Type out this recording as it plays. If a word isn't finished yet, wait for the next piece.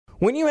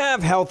When you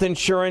have health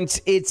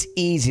insurance, it's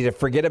easy to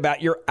forget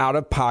about your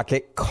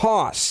out-of-pocket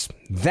costs.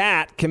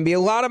 That can be a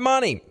lot of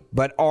money,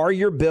 but are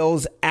your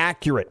bills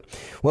accurate?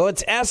 Well,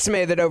 it's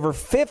estimated that over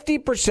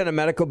 50% of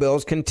medical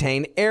bills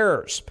contain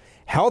errors.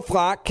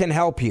 HealthLock can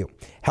help you.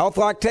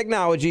 HealthLock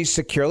technology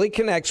securely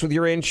connects with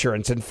your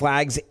insurance and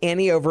flags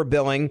any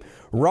overbilling,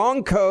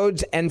 wrong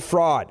codes, and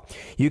fraud.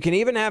 You can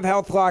even have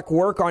HealthLock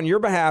work on your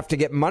behalf to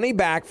get money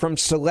back from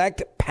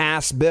select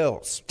past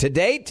bills. To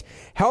date,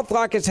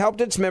 HealthLock has helped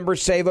its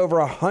members save over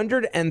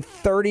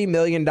 $130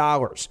 million.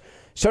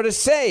 So to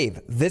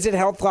save, visit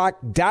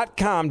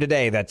healthlock.com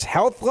today. That's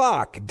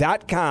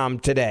healthlock.com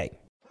today.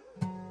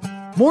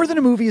 More Than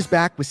a Movie is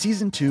back with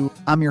Season 2.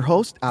 I'm your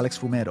host, Alex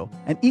Fumero,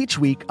 and each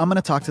week I'm going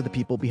to talk to the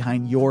people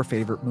behind your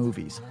favorite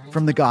movies.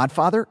 From The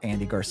Godfather,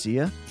 Andy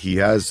Garcia. He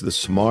has the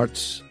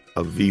smarts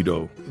of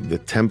Vito, the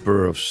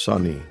temper of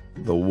Sonny,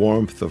 the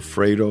warmth of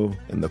Fredo,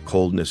 and the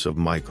coldness of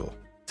Michael.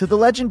 To the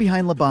legend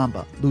behind La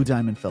Bamba, Lou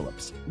Diamond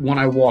Phillips. When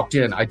I walked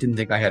in, I didn't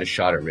think I had a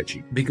shot at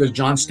Richie because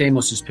John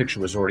Stamos' picture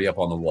was already up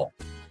on the wall.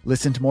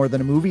 Listen to More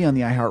Than a Movie on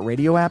the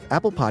iHeartRadio app,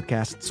 Apple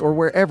Podcasts, or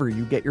wherever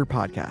you get your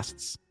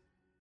podcasts.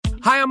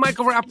 Hi, I'm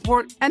Michael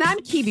Rappaport. And I'm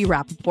Kibi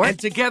Rappaport. And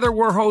together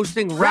we're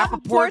hosting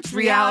Rappaport's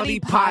Reality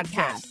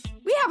Podcast.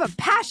 We have a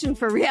passion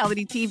for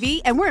reality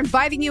TV, and we're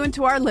inviting you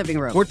into our living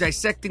room. We're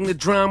dissecting the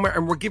drama,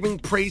 and we're giving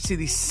praise to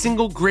the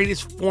single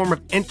greatest form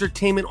of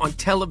entertainment on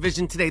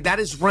television today. That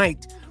is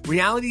right.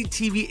 Reality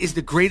TV is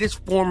the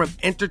greatest form of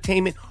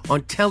entertainment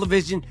on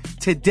television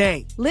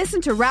today.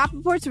 Listen to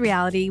Rappaport's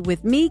Reality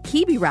with me,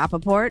 Kibi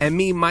Rappaport. And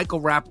me,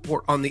 Michael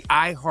Rappaport, on the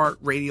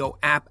iHeartRadio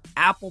app,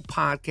 Apple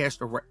Podcast,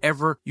 or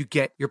wherever you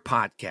get your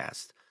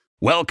podcast.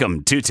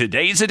 Welcome to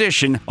today's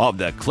edition of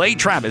the Clay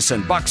Travis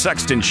and Buck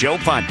Sexton Show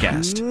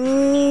podcast.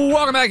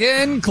 Welcome back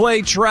in.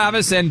 Clay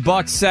Travis and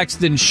Buck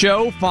Sexton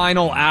Show,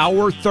 final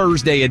hour,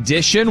 Thursday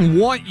edition.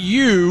 Want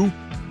you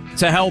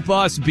to help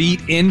us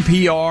beat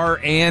NPR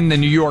and the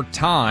New York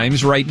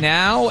Times right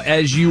now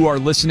as you are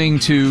listening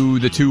to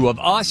the two of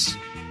us.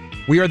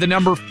 We are the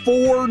number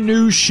 4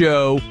 news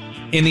show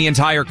in the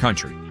entire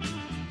country.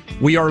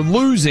 We are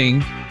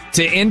losing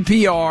to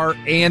NPR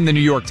and the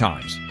New York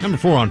Times. Number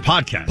 4 on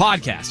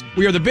podcast.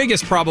 We are the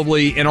biggest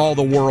probably in all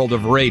the world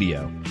of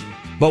radio.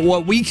 But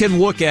what we can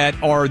look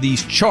at are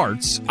these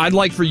charts. I'd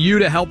like for you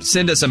to help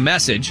send us a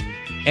message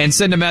and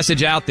send a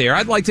message out there.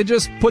 I'd like to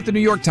just put the New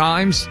York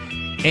Times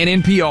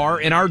and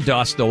NPR in our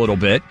dust a little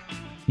bit.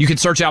 You can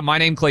search out my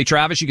name, Clay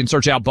Travis. You can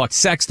search out Buck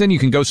Sexton. You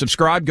can go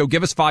subscribe. Go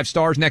give us 5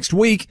 stars next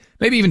week,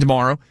 maybe even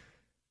tomorrow.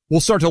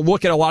 We'll start to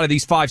look at a lot of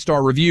these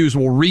 5-star reviews.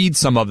 We'll read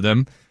some of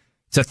them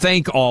to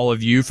thank all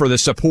of you for the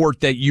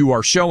support that you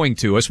are showing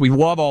to us. We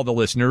love all the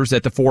listeners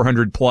at the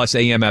 400-plus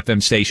AM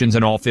FM stations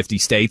in all 50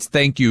 states.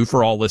 Thank you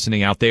for all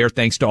listening out there.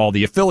 Thanks to all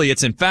the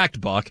affiliates. In fact,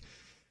 Buck,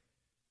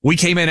 we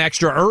came in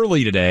extra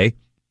early today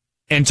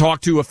and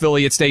talked to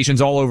affiliate stations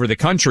all over the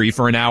country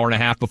for an hour and a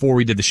half before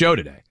we did the show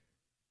today.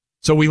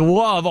 So we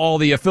love all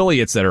the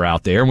affiliates that are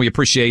out there, and we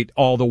appreciate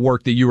all the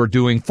work that you are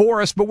doing for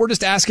us, but we're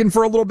just asking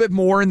for a little bit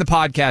more in the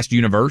podcast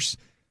universe.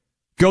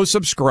 Go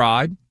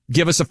subscribe.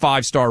 Give us a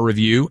 5-star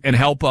review and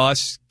help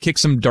us kick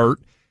some dirt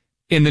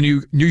in the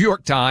New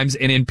York Times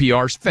and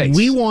NPR's face.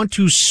 We want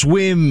to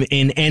swim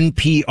in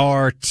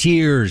NPR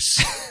tears.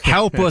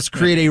 Help us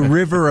create a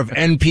river of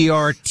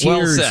NPR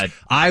tears. Well said.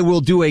 I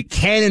will do a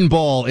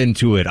cannonball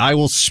into it. I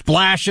will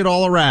splash it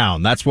all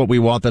around. That's what we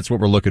want. That's what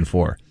we're looking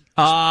for.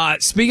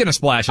 Speaking of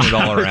splashing it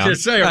all around,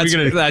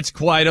 that's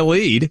quite a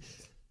lead.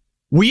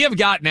 We have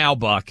got now,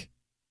 Buck,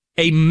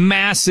 a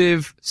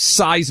massive,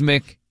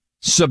 seismic,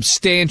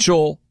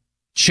 substantial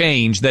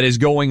change that is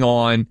going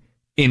on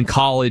in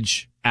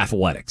college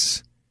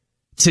athletics.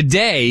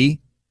 Today,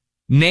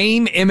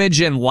 name, image,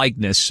 and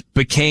likeness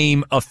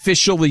became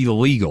officially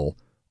legal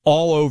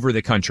all over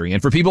the country.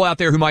 And for people out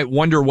there who might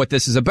wonder what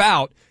this is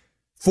about,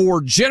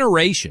 for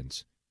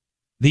generations,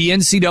 the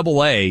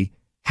NCAA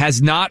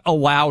has not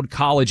allowed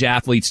college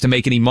athletes to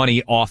make any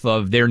money off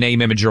of their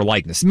name, image, or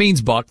likeness. It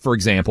means, Buck, for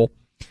example,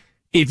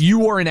 if you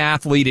were an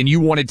athlete and you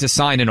wanted to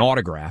sign an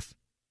autograph,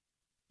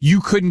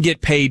 you couldn't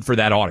get paid for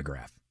that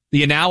autograph.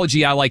 The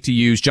analogy I like to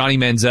use, Johnny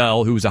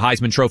Manziel, who was a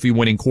Heisman Trophy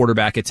winning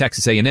quarterback at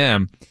Texas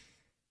A&M,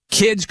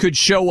 kids could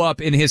show up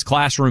in his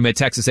classroom at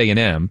Texas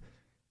A&M,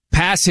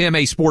 pass him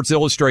a Sports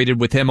Illustrated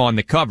with him on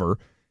the cover.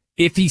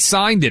 If he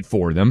signed it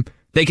for them,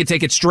 they could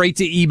take it straight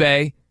to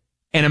eBay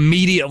and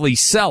immediately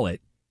sell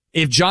it.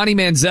 If Johnny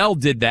Manziel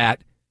did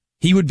that,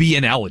 he would be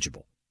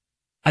ineligible.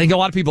 I think a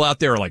lot of people out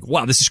there are like,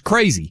 wow, this is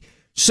crazy.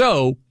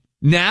 So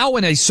now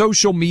in a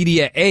social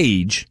media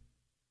age,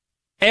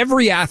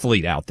 every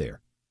athlete out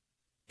there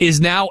is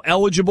now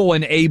eligible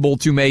and able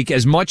to make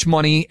as much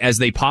money as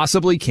they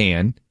possibly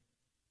can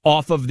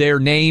off of their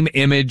name,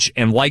 image,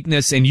 and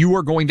likeness. And you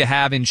are going to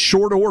have, in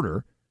short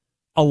order,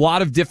 a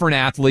lot of different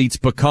athletes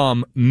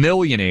become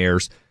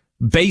millionaires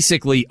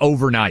basically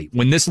overnight.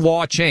 When this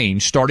law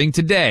changed starting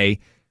today,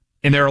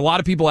 and there are a lot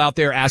of people out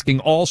there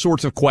asking all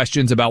sorts of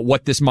questions about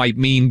what this might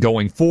mean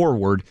going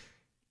forward.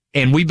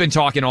 And we've been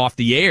talking off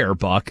the air,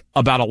 Buck,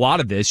 about a lot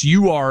of this.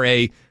 You are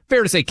a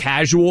fair to say,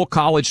 casual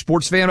college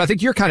sports fan. I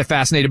think you're kind of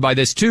fascinated by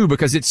this too,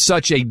 because it's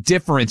such a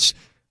difference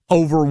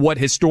over what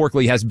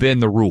historically has been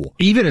the rule.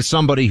 Even as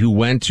somebody who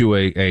went to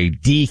a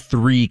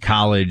D3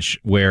 college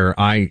where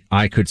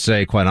I could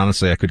say, quite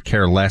honestly, I could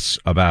care less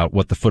about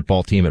what the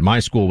football team at my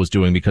school was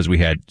doing because we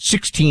had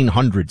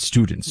 1,600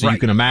 students. So right. You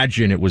can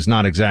imagine it was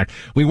not exact.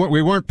 We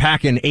weren't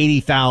packing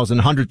 80,000,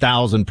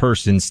 100,000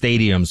 person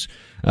stadiums.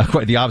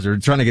 Quite the opposite. We're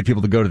trying to get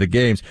people to go to the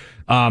games.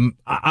 But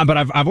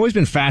I've always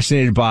been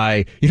fascinated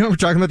by, we're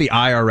talking about the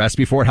IRS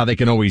before, how they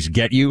can always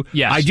get you.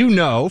 Yes. I do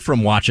know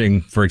from watching,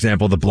 for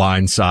example, The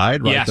Blind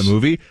Side, right? Yes. The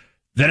movie,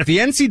 that if the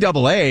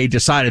NCAA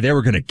decided they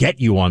were going to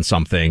get you on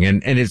something,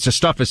 and it's just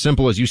stuff as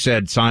simple as you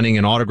said, signing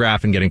an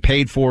autograph and getting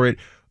paid for it,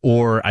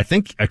 or I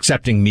think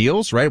accepting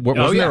meals, right?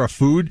 Wasn't there a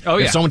food? Oh,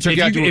 yeah. If someone took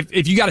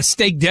if you got a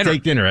steak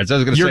dinner, as I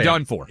was going to say, you're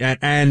done for.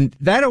 And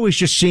that always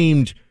just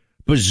seemed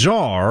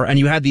bizarre, and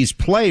you had these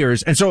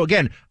players. And so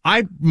again,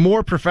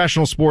 more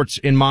professional sports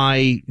in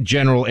my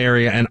general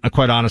area, and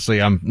quite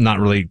honestly, I'm not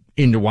really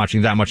into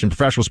watching that much in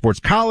professional sports.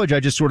 College,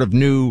 I just sort of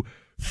knew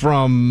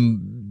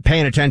from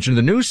paying attention to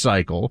the news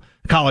cycle,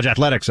 college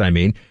athletics, I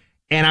mean,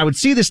 and I would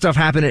see this stuff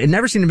happen. It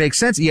never seemed to make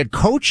sense. You had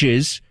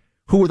coaches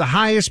who were the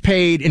highest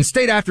paid in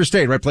state after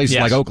state, right? Places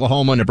like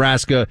Oklahoma,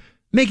 Nebraska,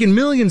 making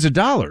millions of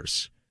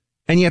dollars.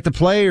 And yet the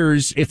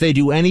players, if they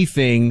do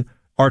anything,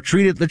 they're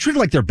treated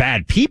like they're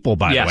bad people,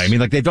 by the way. I mean,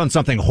 like they've done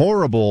something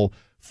horrible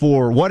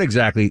for what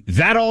exactly?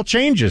 That all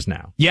changes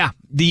now. Yeah.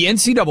 The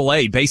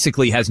NCAA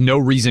basically has no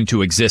reason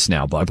to exist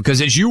now, Bud,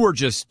 because as you were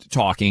just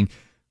talking,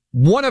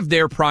 one of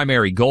their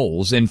primary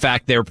goals, in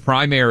fact, their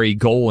primary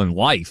goal in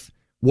life,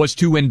 was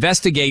to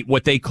investigate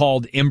what they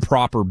called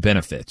improper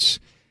benefits.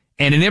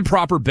 And an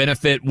improper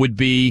benefit would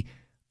be,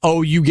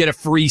 oh, you get a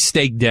free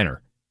steak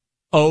dinner.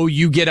 Oh,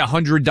 you get a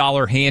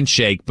 $100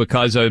 handshake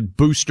because a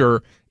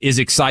booster is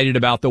excited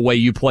about the way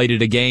you played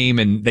at a game,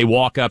 and they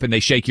walk up and they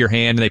shake your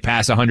hand and they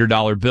pass a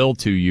 $100 bill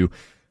to you.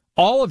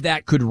 All of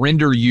that could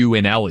render you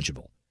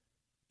ineligible.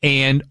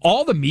 And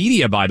all the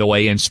media, by the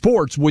way, in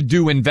sports would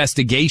do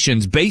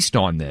investigations based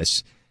on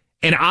this.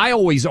 And I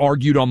always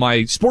argued on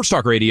my sports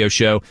talk radio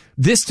show,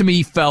 this to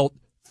me felt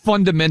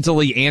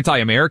fundamentally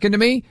anti-American to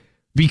me,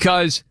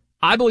 because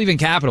I believe in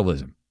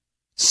capitalism.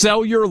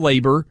 Sell your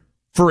labor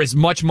for as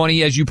much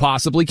money as you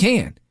possibly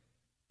can.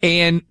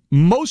 And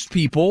most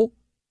people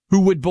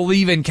who would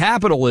believe in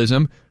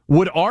capitalism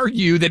would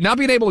argue that not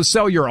being able to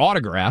sell your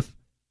autograph,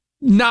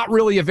 not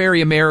really a very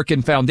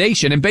American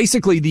foundation. And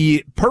basically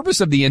the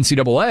purpose of the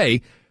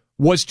NCAA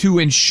was to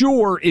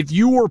ensure if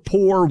you were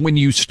poor when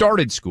you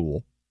started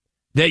school,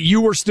 that you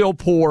were still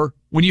poor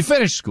when you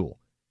finished school.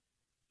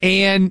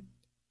 And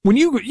when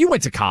you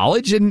went to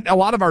college, and a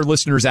lot of our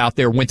listeners out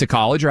there went to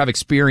college or have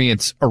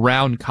experience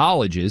around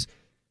colleges,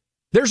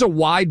 there's a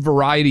wide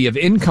variety of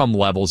income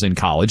levels in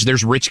college.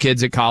 There's rich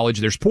kids at college.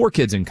 There's poor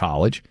kids in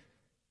college.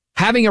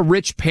 Having a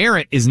rich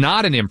parent is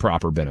not an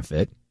improper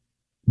benefit,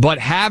 but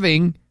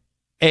having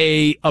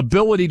a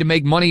ability to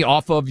make money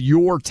off of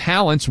your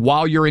talents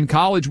while you're in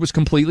college was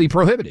completely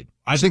prohibited.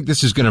 I think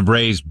this is going to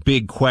raise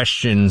big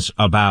questions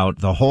about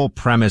the whole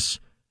premise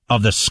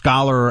of the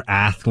scholar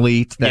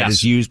athlete that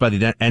is used by the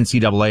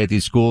NCAA at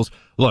these schools.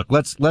 Look,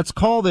 let's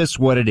call this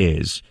what it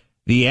is.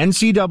 The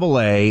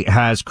NCAA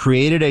has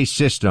created a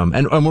system,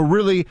 and we're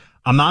really,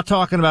 I'm not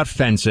talking about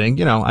fencing.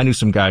 You know, I knew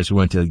some guys who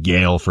went to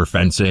Yale for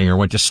fencing or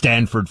went to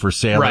Stanford for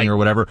sailing or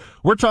whatever.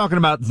 We're talking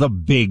about the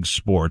big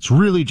sports,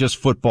 really just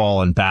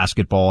football and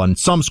basketball, and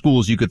some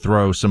schools you could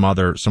throw some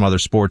other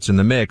sports in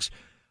the mix.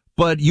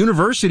 But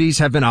universities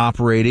have been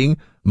operating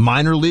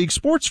minor league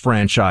sports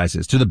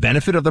franchises to the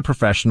benefit of the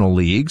professional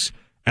leagues,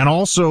 and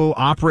also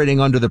operating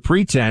under the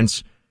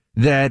pretense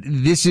that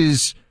this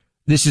is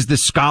the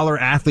scholar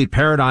athlete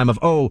paradigm of,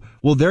 oh,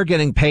 well, they're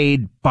getting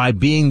paid by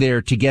being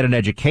there to get an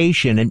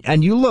education.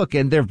 And you look,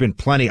 and there have been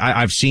plenty.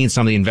 I've seen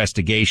some of the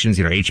investigations,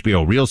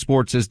 HBO Real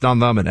Sports has done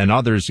them, and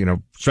others,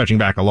 stretching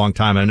back a long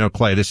time. I know,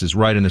 Clay, this is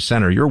right in the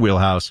center of your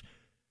wheelhouse.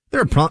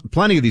 There are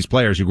plenty of these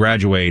players who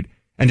graduate,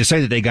 and to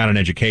say that they got an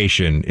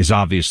education is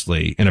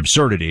obviously an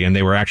absurdity, and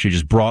they were actually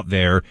just brought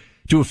there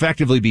to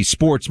effectively be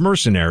sports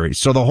mercenaries.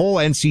 So the whole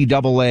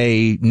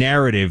NCAA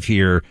narrative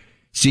here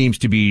seems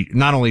to be,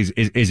 not only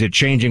is it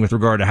changing with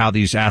regard to how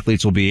these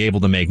athletes will be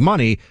able to make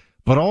money,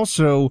 but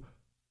also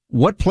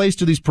what place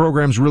do these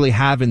programs really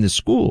have in the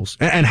schools?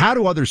 And how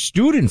do other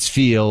students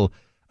feel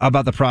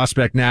about the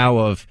prospect now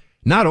of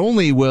not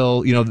only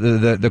will,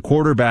 the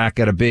quarterback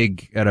at a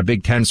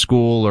Big Ten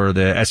school or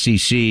the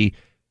SEC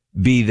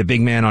be the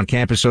big man on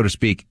campus, so to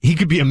speak, he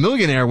could be a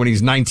millionaire when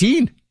he's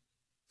 19.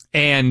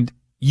 And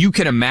you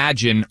can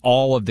imagine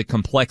all of the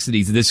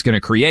complexities this is going to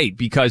create,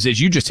 because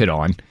as you just hit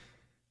on,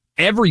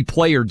 every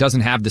player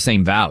doesn't have the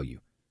same value.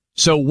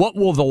 So what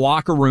will the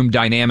locker room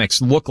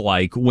dynamics look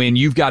like when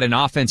you've got an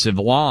offensive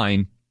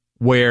line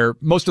where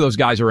most of those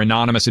guys are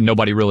anonymous and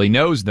nobody really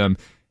knows them,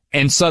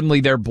 and suddenly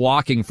they're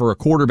blocking for a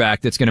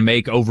quarterback that's going to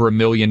make over $1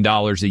 million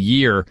a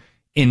year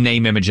in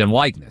name, image, and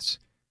likeness?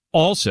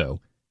 Also,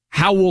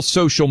 how will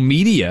social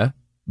media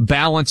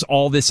balance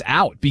all this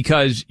out?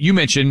 Because you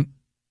mentioned,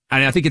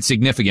 and I think it's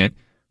significant,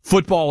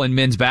 football and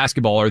men's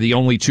basketball are the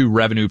only two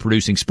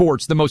revenue-producing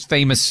sports. The most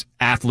famous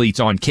athletes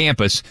on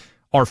campus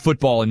are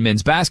football and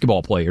men's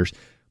basketball players.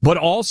 But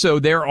also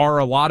there are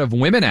a lot of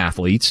women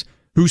athletes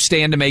who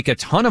stand to make a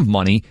ton of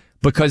money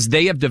because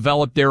they have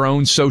developed their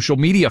own social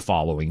media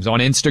followings on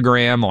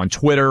Instagram, on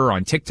Twitter,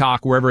 on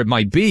TikTok, wherever it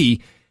might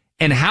be.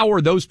 And how are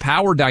those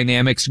power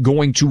dynamics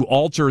going to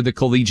alter the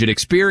collegiate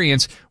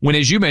experience when,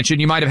 as you mentioned,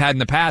 you might have had in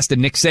the past a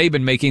Nick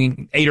Saban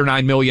making $8 or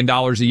 $9 million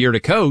a year to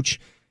coach,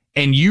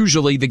 and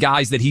usually the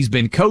guys that he's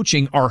been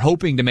coaching are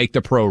hoping to make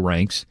the pro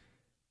ranks.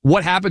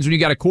 What happens when you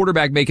got a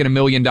quarterback making $1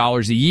 million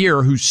a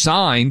year who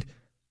signed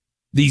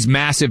these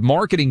massive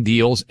marketing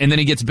deals and then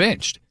he gets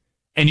benched?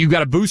 And you've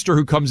got a booster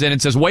who comes in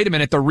and says, wait a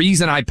minute, the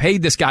reason I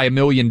paid this guy $1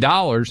 million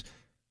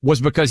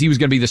was because he was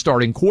going to be the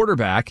starting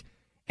quarterback.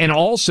 And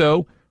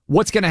also,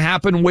 what's going to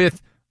happen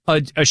with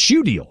a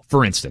shoe deal,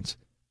 for instance?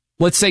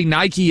 Let's say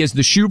Nike is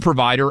the shoe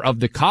provider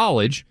of the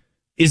college.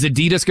 Is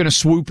Adidas going to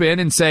swoop in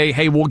and say,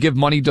 hey, we'll give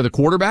money to the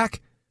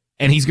quarterback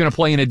and he's going to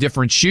play in a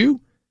different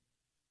shoe?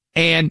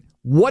 And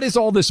what is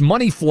all this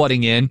money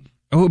flooding in?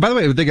 Oh, by the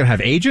way, are they going to have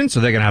agents?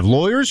 Are they going to have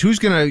lawyers? You're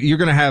going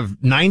to have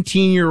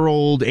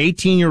 19-year-old,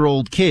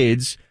 18-year-old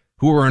kids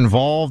who are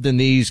involved in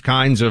these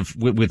kinds of,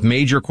 with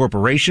major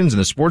corporations in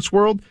the sports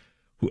world.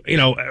 You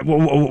know,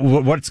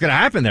 what's going to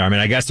happen there? I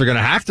mean, I guess they're going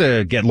to have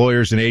to get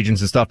lawyers and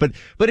agents and stuff, but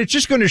it's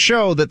just going to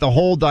show that the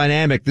whole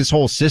dynamic, this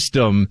whole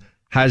system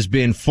has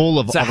been full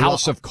of it's a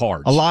house of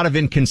cards, a lot of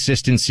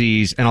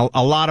inconsistencies and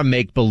a lot of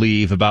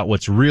make-believe about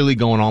what's really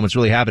going on, what's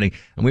really happening.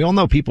 And we all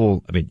know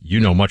people, I mean, you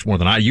know much more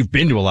than I. You've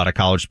been to a lot of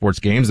college sports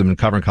games. I've been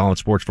covering college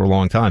sports for a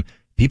long time.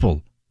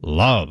 People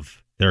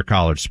love their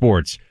college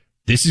sports.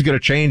 This is going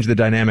to change the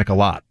dynamic a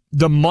lot.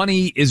 The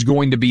money is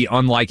going to be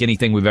unlike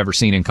anything we've ever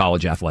seen in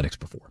college athletics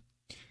before.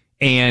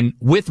 And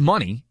with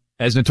money,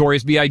 as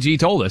Notorious B.I.G.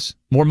 told us,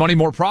 more money,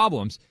 more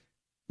problems.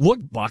 Look,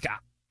 Buck,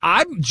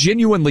 I'm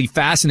genuinely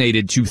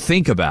fascinated to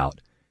think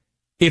about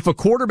if a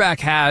quarterback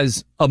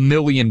has $1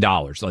 million,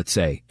 let's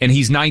say, and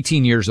he's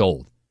 19 years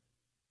old.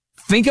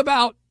 Think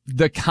about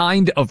the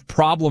kind of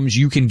problems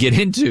you can get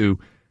into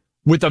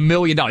with $1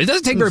 million. It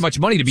doesn't take very much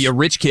money to be a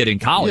rich kid in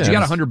college. You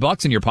got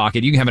 $100 in your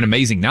pocket. You can have an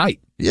amazing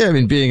night. Yeah, I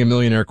mean, being a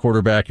millionaire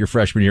quarterback your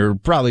freshman year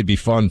would probably be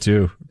fun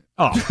too.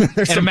 Oh,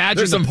 and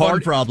imagine some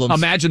fun problems.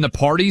 Imagine the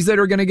parties that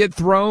are going to get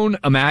thrown.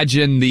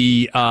 Imagine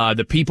the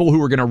people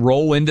who are going to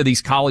roll into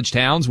these college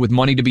towns with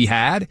money to be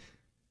had.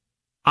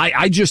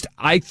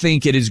 I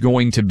think it is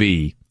going to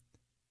be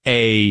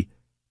a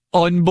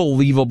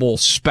unbelievable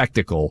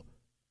spectacle.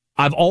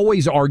 I've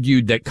always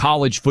argued that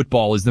college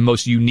football is the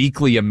most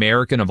uniquely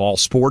American of all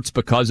sports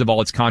because of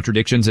all its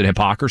contradictions and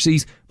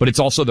hypocrisies, but it's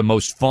also the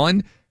most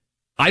fun.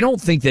 I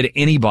don't think that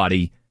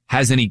anybody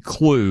has any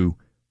clue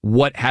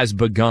what has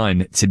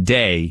begun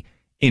today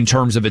in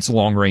terms of its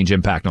long-range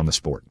impact on the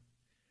sport.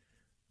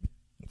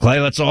 Clay,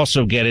 let's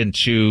also get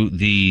into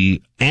the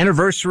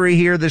anniversary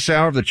here this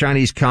hour of the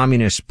Chinese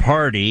Communist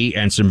Party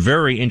and some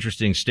very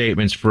interesting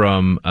statements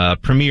from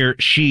Premier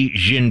Xi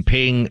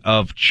Jinping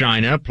of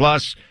China.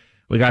 Plus,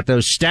 we got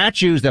those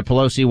statues that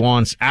Pelosi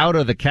wants out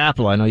of the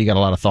Capitol. I know you got a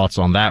lot of thoughts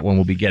on that one.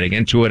 We'll be getting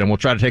into it, and we'll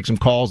try to take some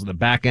calls at the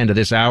back end of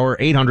this hour.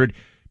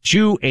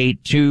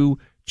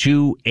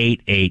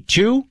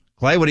 800-282-2882.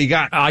 Clay, what do you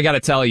got? I got to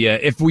tell you,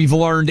 if we've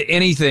learned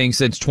anything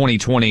since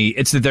 2020,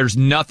 it's that there's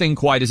nothing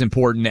quite as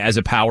important as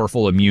a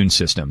powerful immune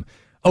system.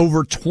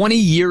 Over 20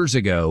 years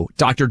ago,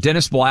 Dr.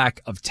 Dennis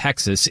Black of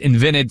Texas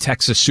invented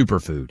Texas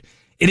Superfood.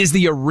 It is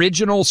the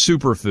original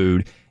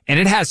superfood,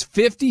 and it has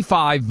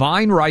 55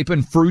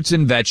 vine-ripened fruits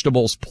and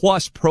vegetables,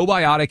 plus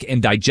probiotic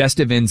and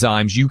digestive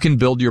enzymes you can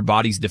build your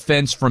body's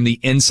defense from the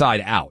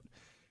inside out.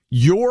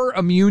 Your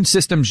immune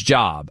system's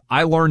job,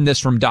 I learned this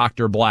from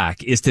Dr.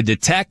 Black, is to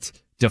detect,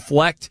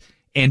 deflect,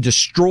 and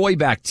destroy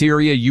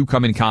bacteria you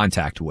come in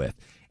contact with.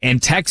 And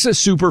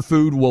Texas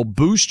Superfood will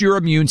boost your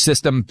immune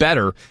system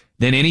better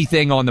than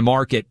anything on the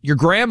market. Your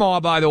grandma,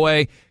 by the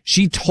way,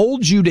 she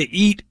told you to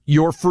eat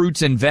your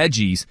fruits and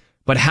veggies,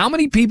 but how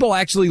many people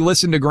actually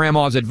listen to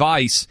grandma's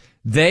advice?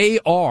 They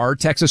are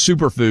Texas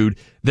Superfood,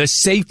 the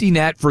safety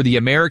net for the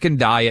American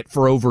diet.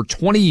 For over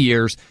 20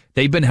 years,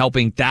 they've been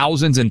helping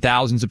thousands and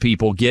thousands of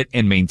people get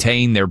and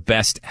maintain their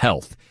best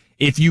health.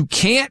 If you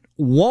can't,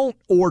 won't,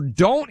 or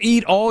don't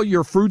eat all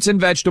your fruits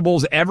and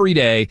vegetables every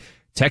day,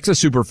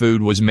 Texas Superfood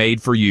was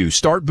made for you.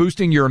 Start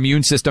boosting your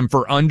immune system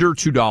for under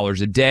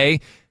 $2 a day.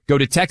 Go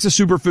to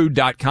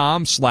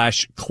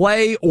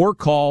TexasSuperfood.com/Clay or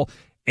call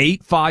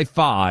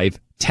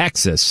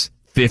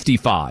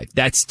 855-TEXAS-55.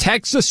 That's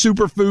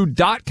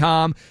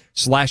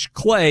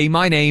TexasSuperfood.com/Clay.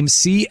 My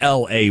name's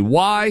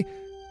CLAY.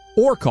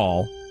 Or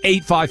call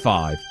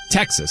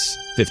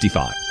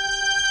 855-TEXAS-55.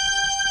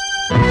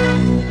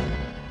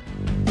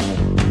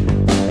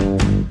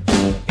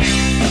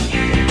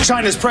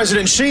 China's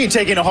President Xi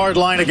taking a hard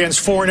line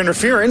against foreign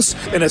interference.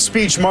 In a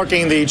speech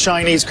marking the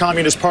Chinese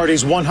Communist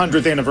Party's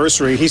 100th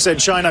anniversary, he said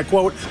China,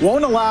 quote,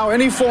 won't allow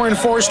any foreign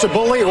force to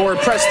bully or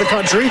oppress the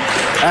country,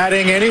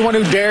 adding anyone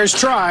who dares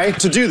try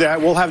to do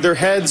that will have their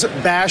heads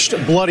bashed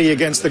bloody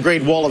against the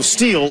Great Wall of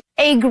Steel.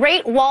 A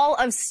Great Wall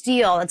of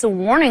Steel. That's a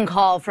warning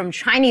call from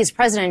Chinese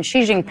President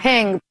Xi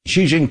Jinping.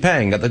 Xi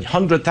Jinping at the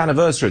 100th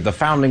anniversary of the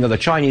founding of the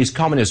Chinese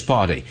Communist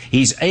Party.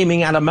 He's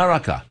aiming at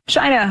America.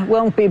 China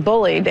won't be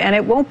bullied and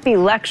it won't be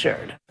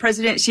lectured.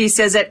 President Xi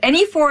says that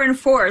any foreign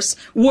force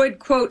would,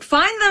 quote,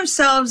 find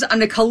themselves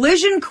on a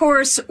collision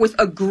course with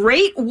a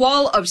Great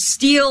Wall of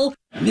Steel.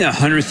 The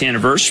 100th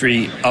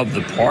anniversary of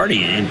the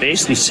party and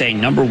basically saying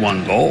number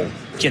one goal,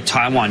 get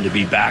Taiwan to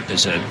be back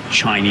as a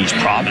Chinese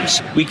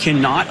province. We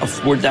cannot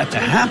afford that to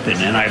happen,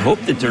 and I hope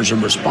that there's a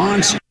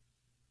response.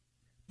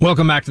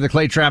 Welcome back to the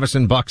Clay Travis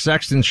and Buck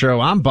Sexton Show.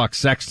 I'm Buck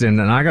Sexton,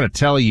 and I got to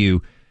tell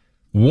you,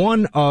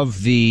 one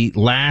of the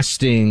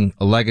lasting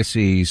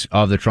legacies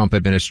of the Trump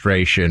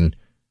administration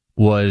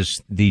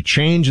was the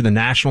change in the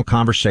national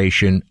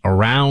conversation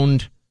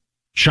around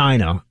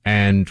China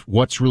and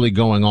what's really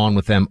going on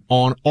with them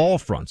on all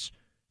fronts.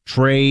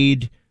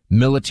 Trade,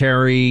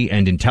 military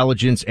and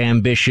intelligence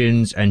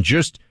ambitions, and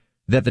just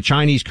that the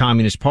Chinese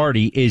Communist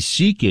Party is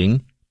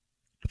seeking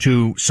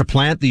to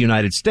supplant the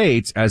United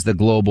States as the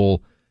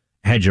global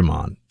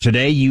hegemon.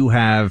 Today you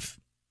have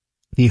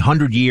the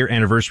 100-year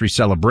anniversary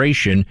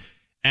celebration,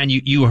 and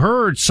you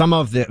heard some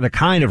of the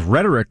kind of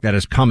rhetoric that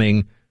is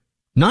coming,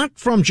 not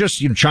from just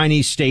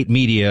Chinese state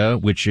media,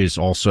 which is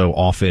also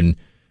often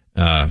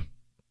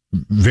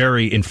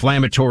very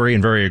inflammatory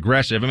and very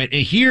aggressive. I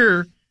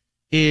mean,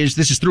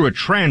 this is through a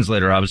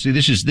translator, obviously.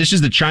 This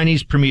is the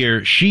Chinese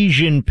Premier Xi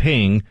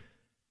Jinping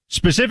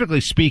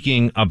specifically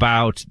speaking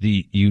about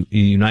the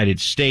United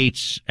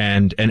States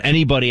and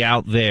anybody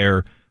out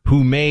there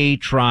who may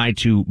try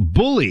to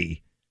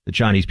bully the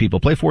Chinese people.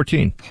 Play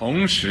 14.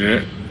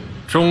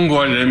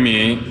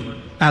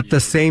 At the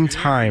same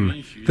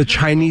time, the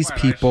Chinese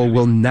people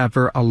will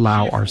never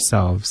allow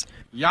ourselves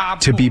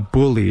to be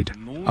bullied,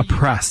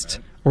 oppressed,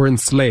 or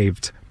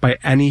enslaved by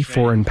any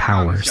foreign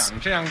powers.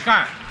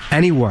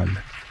 Anyone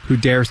who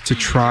dares to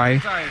try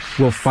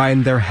will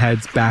find their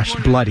heads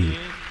bashed bloody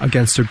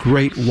against a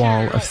great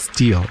wall of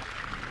steel,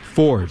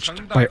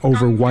 forged by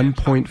over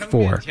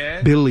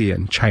 1.4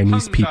 billion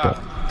Chinese people.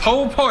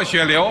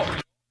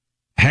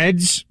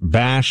 Heads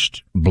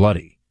bashed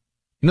bloody.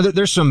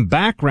 There's some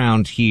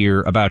background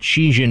here about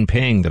Xi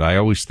Jinping that I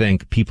always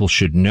think people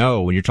should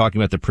know when you're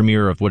talking about the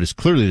premier of what is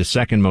clearly the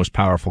second most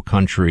powerful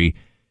country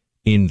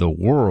in the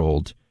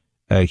world.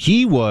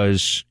 He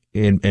was,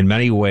 in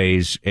many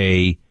ways,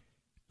 a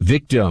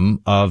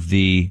victim of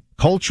the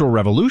Cultural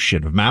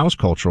Revolution, of Mao's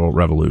Cultural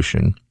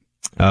Revolution.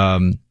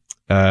 And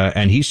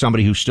he's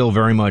somebody who still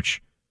very much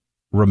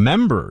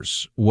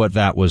remembers what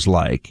that was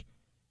like.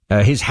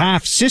 His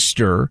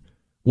half-sister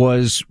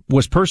was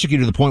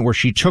persecuted to the point where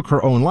she took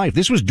her own life.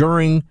 This was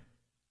during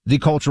the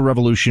Cultural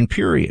Revolution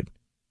period.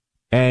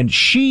 And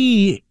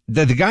the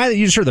guy that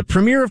you just heard, the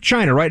premier of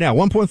China right now,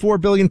 1.4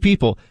 billion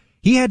people,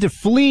 he had to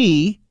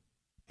flee.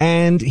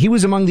 And he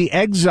was among the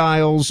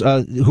exiles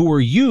who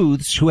were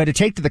youths who had to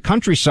take to the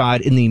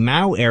countryside in the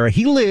Mao era.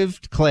 He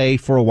lived, Clay,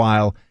 for a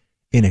while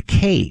in a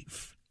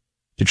cave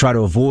to try to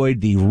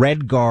avoid the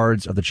red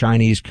guards of the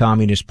Chinese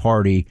Communist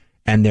Party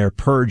and their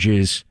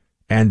purges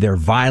and their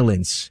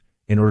violence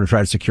in order to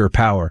try to secure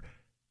power.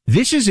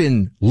 This is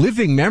in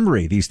living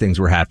memory. These things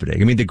were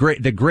happening. I mean, the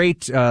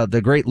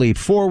great leap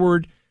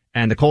forward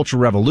and the Cultural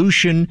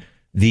Revolution,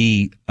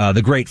 the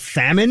Great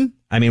Famine.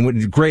 I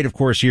mean, great, of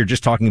course, here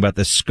just talking about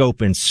the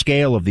scope and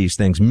scale of these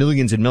things.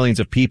 Millions and millions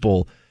of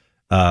people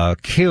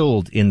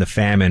killed in the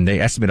famine. They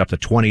estimate up to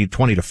 20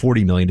 to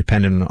 40 million,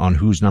 depending on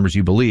whose numbers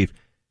you believe.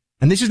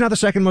 And this is now the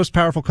second most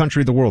powerful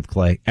country in the world,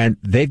 Clay, and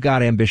they've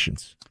got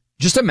ambitions.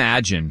 Just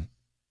imagine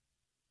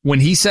when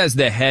he says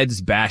the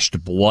heads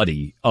bashed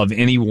bloody of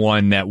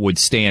anyone that would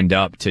stand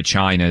up to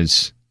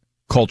China's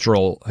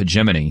cultural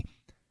hegemony.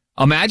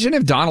 Imagine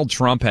if Donald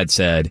Trump had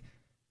said,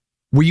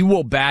 we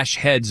will bash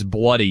heads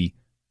bloody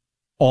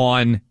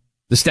on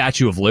the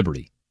Statue of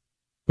Liberty.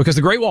 Because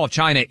the Great Wall of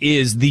China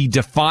is the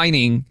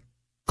defining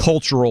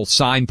cultural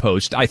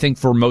signpost, I think,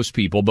 for most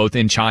people, both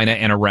in China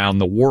and around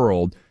the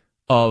world,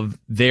 of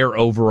their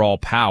overall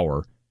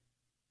power.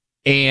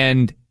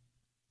 And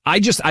I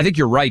think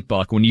you're right,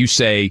 Buck, when you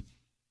say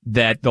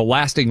that the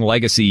lasting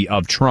legacy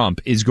of Trump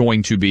is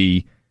going to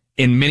be,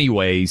 in many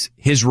ways,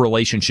 his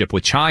relationship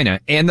with China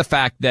and the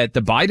fact that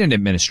the Biden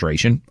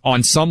administration,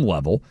 on some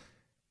level,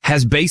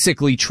 has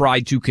basically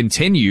tried to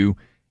continue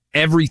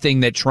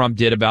everything that Trump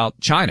did about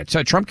China.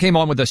 So Trump came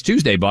on with us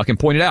Tuesday, Buck, and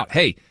pointed out,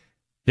 hey,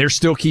 they're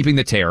still keeping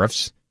the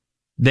tariffs.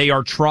 They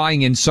are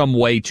trying in some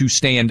way to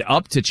stand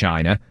up to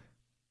China.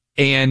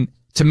 And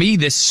to me,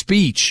 this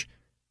speech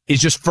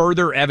is just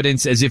further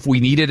evidence, as if we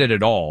needed it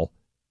at all,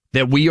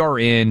 that we are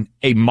in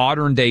a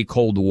modern day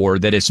Cold War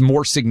that is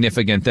more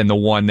significant than the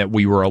one that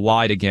we were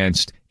allied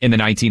against in the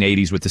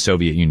 1980s with the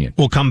Soviet Union.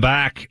 We'll come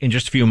back in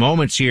just a few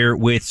moments here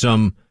with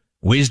some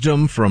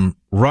wisdom from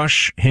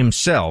Rush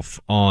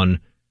himself on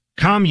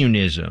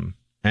communism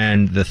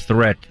and the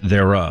threat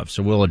thereof.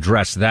 So we'll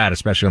address that,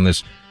 especially on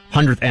this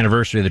 100th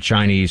anniversary of the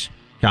Chinese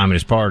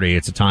Communist Party.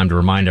 It's a time to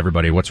remind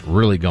everybody what's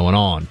really going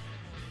on.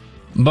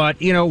 But,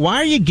 why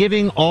are you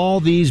giving all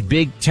these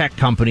big tech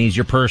companies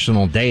your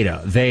personal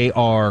data? They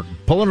are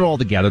pulling it all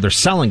together. They're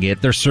selling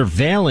it. They're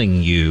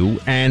surveilling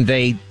you, and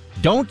they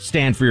don't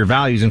stand for your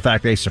values. In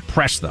fact, they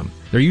suppress them.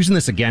 They're using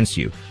this against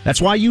you.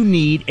 That's why you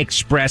need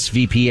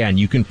ExpressVPN.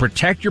 You can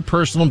protect your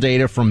personal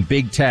data from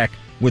big tech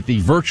with the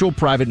virtual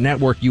private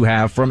network you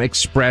have from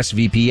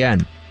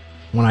ExpressVPN.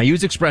 When I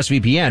use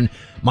ExpressVPN,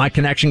 my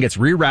connection gets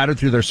rerouted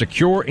through their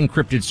secure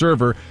encrypted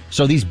server,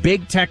 so these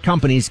big tech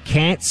companies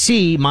can't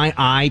see my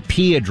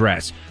IP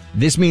address.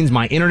 This means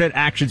my internet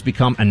actions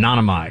become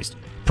anonymized.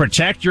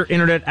 Protect your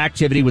internet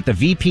activity with the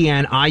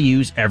VPN I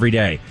use every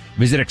day.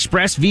 Visit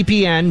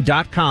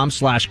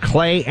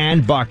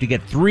expressvpn.com/clayandbuck to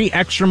get 3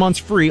 extra months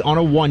free on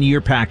a 1-year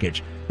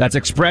package. That's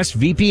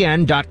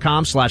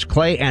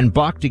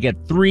expressvpn.com/clayandbuck to get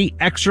 3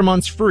 extra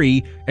months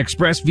free.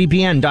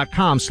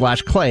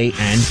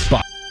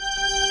 expressvpn.com/clayandbuck.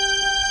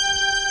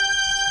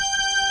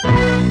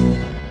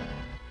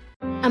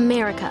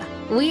 America.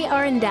 We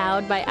are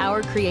endowed by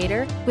our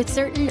Creator with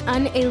certain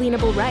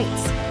unalienable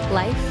rights: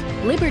 life,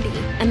 liberty,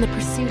 and the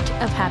pursuit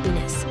of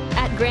happiness.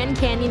 At Grand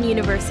Canyon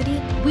University,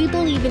 we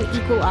believe in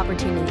equal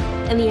opportunity,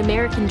 and the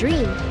American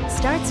dream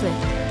starts with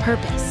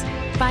purpose.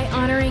 By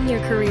honoring your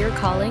career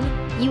calling,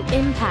 you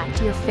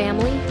impact your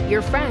family,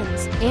 your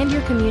friends, and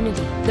your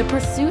community. The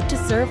pursuit to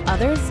serve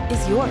others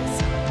is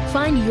yours.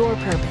 Find your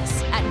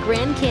purpose at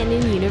Grand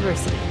Canyon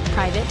University.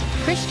 Private,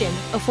 Christian,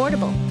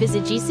 affordable.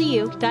 Visit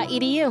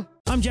gcu.edu.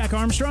 I'm Jack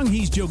Armstrong.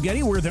 He's Joe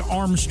Getty. We're the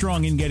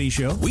Armstrong and Getty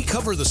Show. We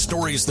cover the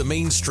stories the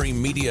mainstream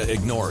media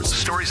ignores. The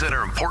stories that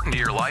are important to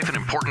your life and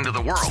important to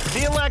the world.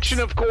 The election,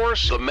 of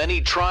course. The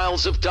many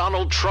trials of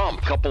Donald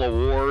Trump. Couple of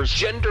wars.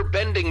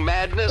 Gender-bending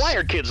madness. Why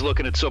are kids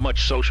looking at so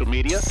much social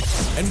media?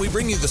 And we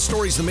bring you the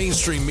stories the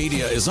mainstream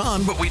media is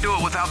on, but we do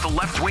it without the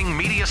left-wing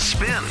media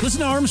spin.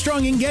 Listen to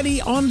Armstrong and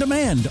Getty on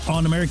demand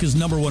on America's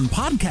 #1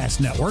 podcast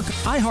network,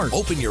 iHeart.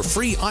 Open your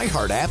free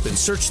iHeart app and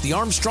search The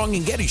Armstrong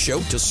and Getty Show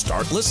to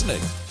start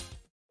listening.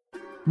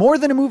 More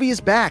Than a Movie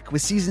is back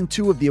with season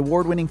 2 of the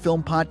award-winning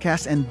film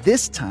podcast, and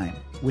this time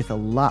with a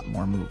lot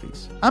more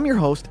movies. I'm your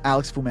host,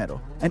 Alex Fumero,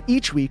 and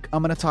each week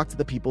I'm going to talk to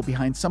the people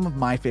behind some of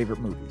my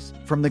favorite movies.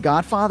 From The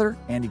Godfather,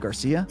 Andy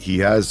Garcia. He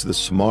has the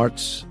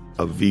smarts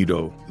of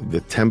Vito, the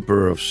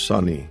temper of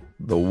Sonny,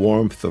 the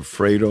warmth of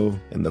Fredo,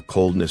 and the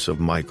coldness of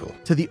Michael.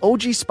 To the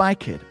OG Spy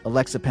Kid,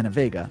 Alexa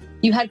Penavega.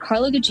 You had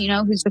Carla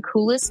Gugino, who's the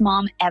coolest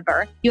mom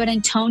ever. You had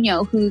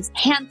Antonio, who's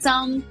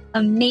handsome,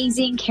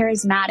 amazing,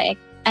 charismatic.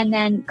 And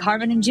then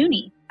Carmen and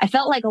Junie. I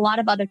felt like a lot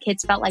of other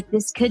kids felt like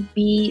this could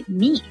be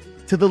me.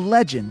 To the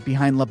legend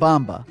behind La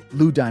Bamba,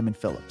 Lou Diamond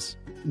Phillips.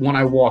 When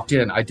I walked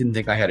in, I didn't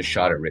think I had a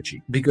shot at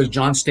Richie because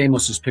John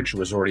Stamos' picture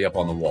was already up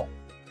on the wall.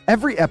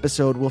 Every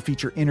episode will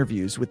feature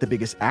interviews with the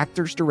biggest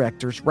actors,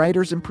 directors,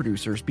 writers, and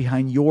producers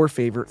behind your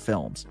favorite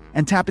films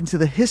and tap into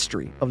the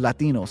history of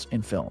Latinos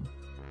in film.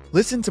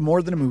 Listen to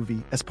More Than a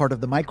Movie as part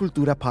of the My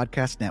Cultura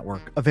podcast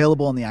network,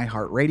 available on the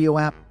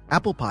iHeartRadio app,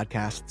 Apple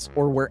Podcasts,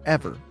 or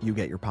wherever you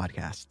get your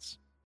podcasts.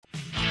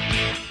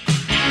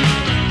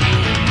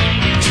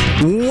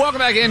 Welcome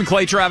back in,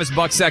 Clay Travis,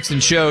 Buck Sexton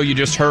Show. You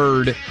just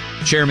heard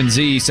Chairman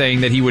Z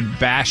saying that he would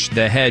bash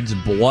the heads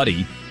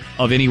bloody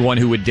of anyone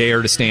who would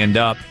dare to stand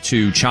up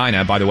to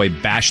China. By the way,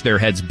 bash their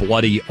heads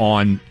bloody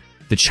on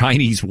the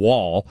Chinese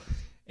wall.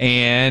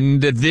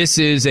 And this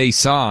is a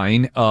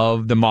sign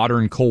of the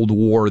modern Cold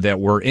War that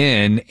we're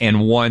in,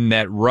 and one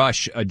that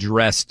Rush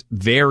addressed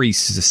very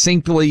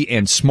succinctly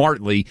and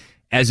smartly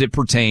as it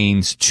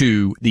pertains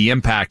to the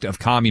impact of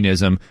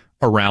communism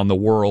around the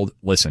world.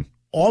 Listen.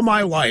 All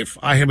my life,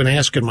 I have been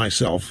asking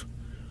myself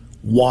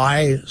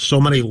why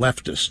so many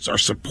leftists are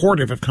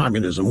supportive of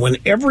communism when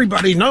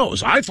everybody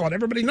knows, I thought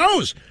everybody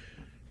knows,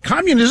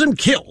 communism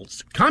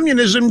kills.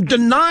 Communism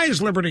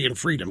denies liberty and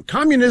freedom.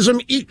 Communism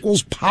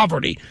equals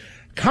poverty.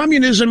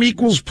 Communism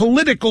equals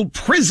political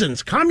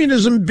prisons.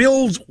 Communism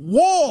builds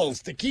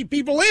walls to keep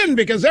people in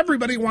because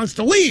everybody wants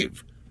to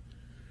leave.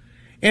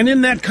 And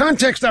in that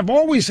context, I've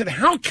always said,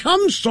 how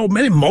come so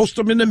many, most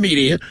of them in the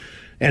media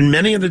and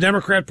many in the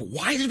Democrat,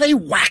 why do they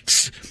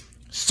wax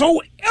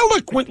so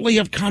eloquently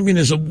of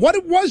communism?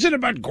 What was it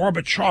about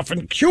Gorbachev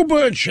and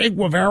Cuba and Che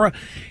Guevara?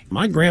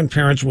 My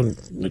grandparents, when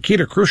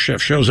Nikita Khrushchev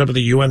shows up at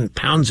the UN and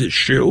pounds his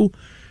shoe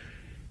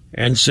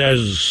and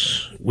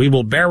says, we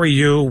will bury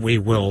you, we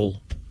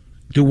will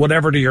do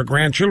whatever to your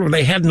grandchildren,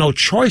 they had no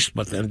choice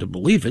but then to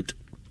believe it.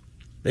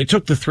 They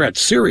took the threat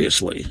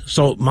seriously.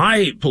 So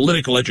my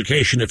political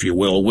education, if you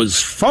will,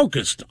 was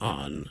focused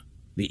on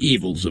the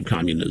evils of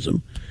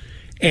communism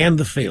and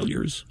the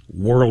failures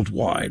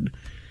worldwide.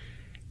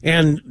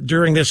 And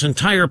during this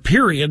entire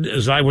period,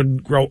 as I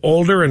would grow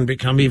older and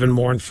become even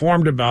more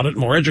informed about it,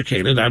 more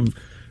educated, I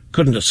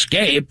couldn't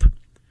escape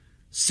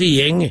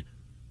seeing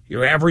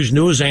your average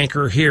news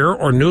anchor here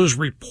or news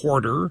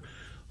reporter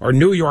or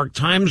New York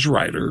Times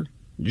writer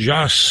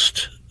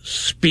just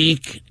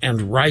speak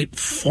and write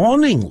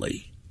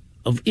fawningly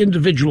of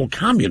individual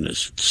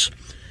communists,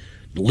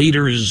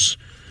 leaders,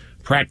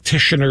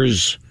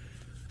 practitioners,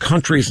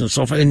 countries and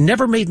so forth. It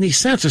never made any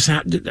sense as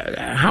how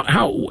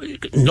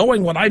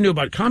knowing what I knew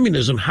about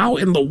communism, how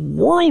in the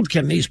world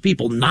can these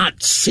people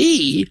not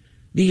see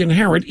the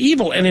inherent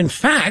evil? And in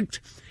fact,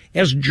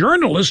 as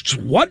journalists,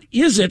 what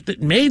is it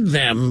that made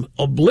them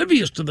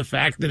oblivious to the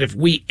fact that if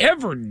we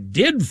ever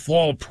did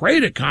fall prey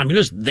to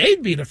communists,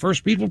 they'd be the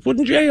first people put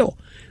in jail.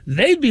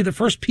 They'd be the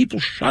first people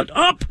shut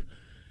up.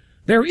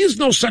 There is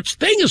no such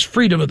thing as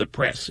freedom of the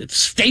press. It's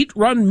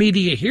state-run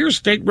media here,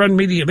 state-run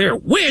media there,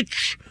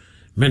 which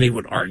many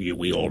would argue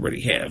we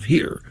already have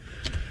here.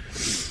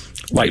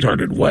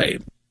 Lighthearted way.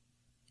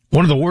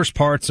 One of the worst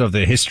parts of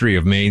the history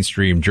of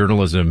mainstream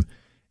journalism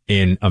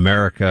in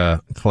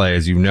America, Clay,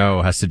 as you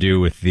know, has to do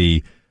with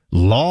the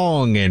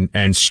long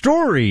and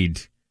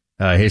storied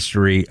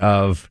history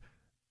of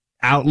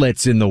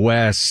outlets in the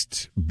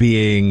West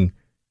being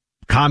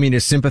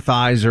communist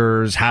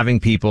sympathizers,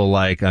 having people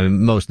like,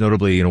 most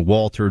notably,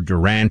 Walter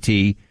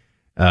Duranty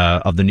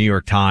of the New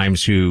York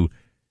Times, who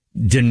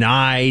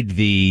denied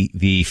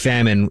the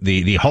famine,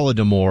 the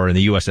Holodomor in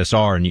the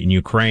USSR and in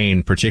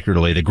Ukraine,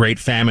 particularly the great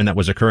famine that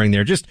was occurring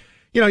there. Just,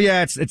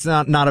 it's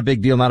not a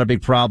big deal, not a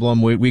big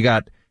problem. We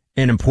got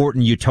an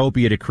important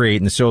utopia to create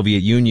in the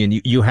Soviet Union.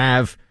 You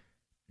have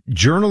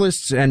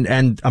journalists and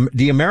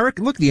the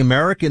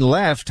American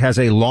left has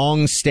a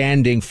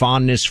long-standing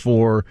fondness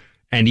for,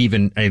 and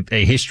even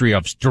a history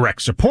of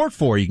direct support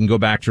for. You can go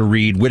back to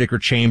read Whittaker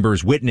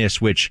Chambers' Witness,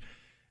 which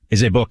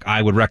is a book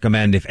I would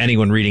recommend if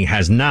anyone reading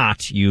has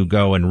not. You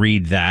go and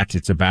read that.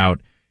 It's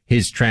about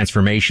his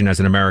transformation as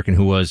an American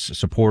who was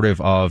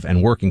supportive of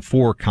and working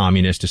for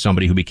communists to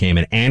somebody who became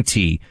an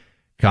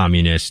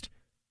anti-communist.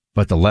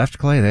 But the left,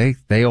 Clay,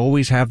 they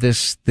always have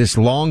this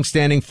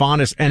long-standing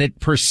fondness, and it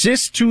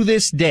persists to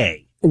this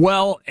day.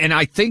 Well, and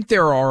I think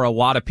there are a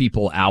lot of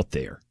people out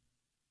there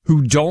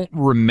who don't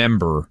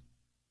remember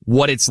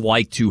what it's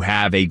like to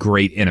have a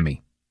great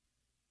enemy.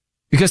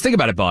 Because think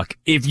about it, Buck.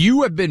 If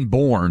you have been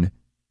born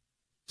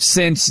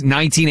since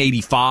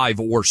 1985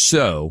 or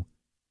so,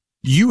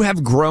 you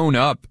have grown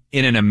up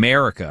in an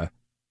America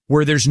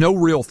where there's no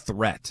real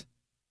threat,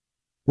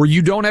 where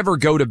you don't ever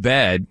go to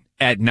bed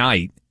at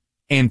night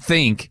and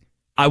think,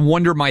 I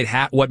wonder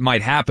what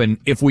might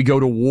happen if we go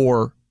to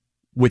war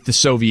with the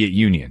Soviet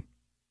Union.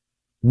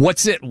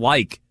 What's it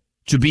like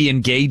to be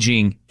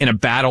engaging in a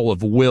battle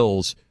of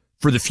wills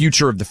for the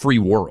future of the free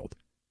world?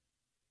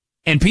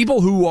 And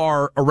people who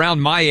are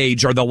around my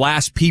age are the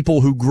last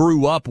people who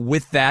grew up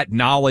with that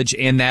knowledge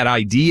and that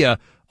idea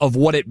of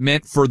what it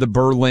meant for the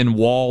Berlin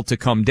Wall to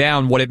come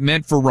down, what it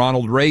meant for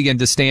Ronald Reagan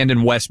to stand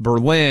in West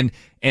Berlin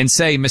and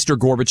say, Mr.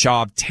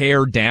 Gorbachev,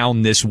 tear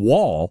down this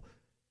wall.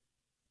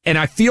 And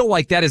I feel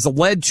like that has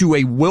led to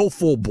a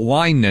willful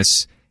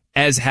blindness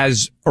as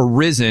has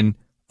arisen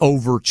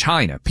over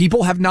China.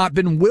 People have not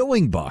been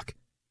willing, Buck,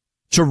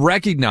 to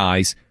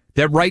recognize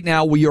that right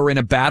now we are in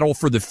a battle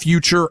for the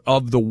future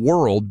of the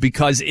world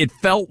because it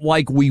felt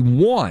like we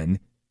won,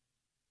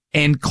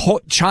 and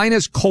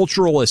China's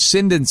cultural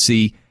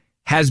ascendancy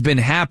has been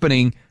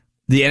happening.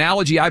 The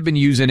analogy I've been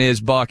using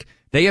is, Buck,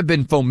 they have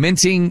been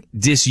fomenting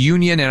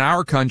disunion in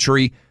our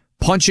country,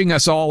 punching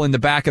us all in the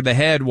back of the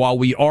head while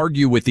we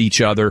argue with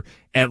each other.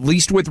 At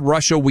least with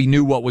Russia, we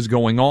knew what was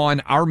going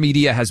on. Our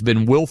media has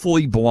been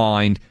willfully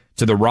blind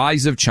to the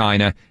rise of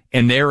China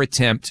and their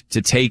attempt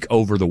to take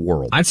over the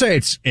world. I'd say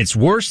it's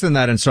worse than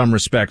that in some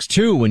respects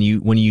too, when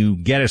you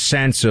get a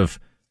sense of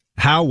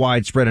how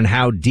widespread and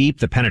how deep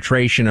the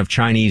penetration of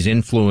Chinese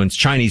influence,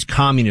 Chinese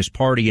Communist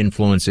Party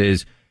influence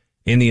is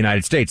in the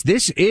United States.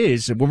 This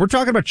is, when we're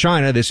talking about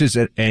China, this is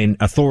an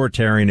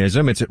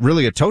authoritarianism. It's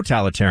really a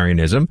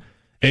totalitarianism.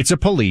 It's a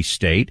police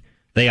state.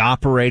 They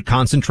operate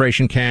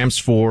concentration camps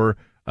for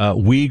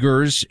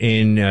Uyghurs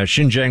in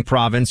Xinjiang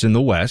province in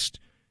the West.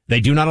 They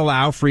do not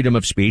allow freedom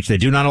of speech. They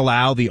do not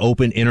allow the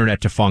open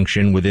internet to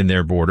function within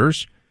their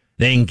borders.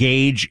 They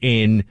engage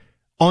in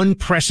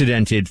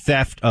unprecedented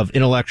theft of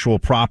intellectual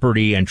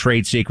property and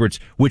trade secrets,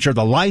 which are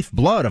the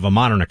lifeblood of a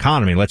modern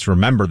economy. Let's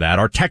remember that.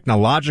 Our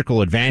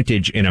technological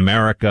advantage in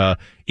America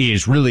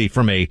is really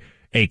from a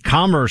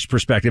commerce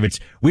perspective.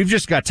 We've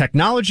just got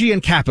technology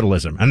and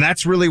capitalism. And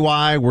that's really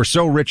why we're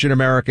so rich in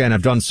America and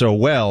have done so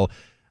well.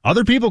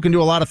 Other people can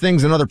do a lot of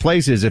things in other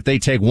places if they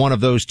take one of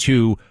those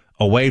two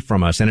away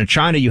from us. And in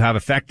China, you have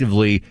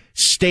effectively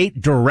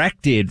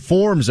state-directed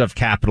forms of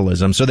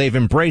capitalism. So they've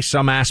embraced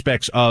some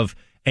aspects of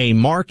a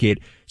market.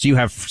 So you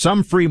have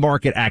some free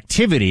market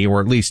activity, or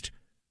at least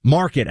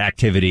market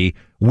activity,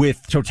 with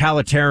a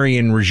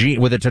totalitarian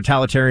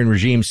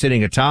regime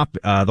sitting atop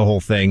the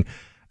whole thing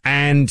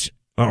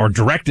or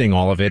directing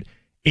all of it.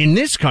 In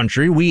this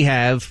country, we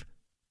have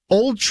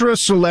ultra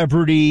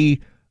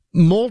celebrity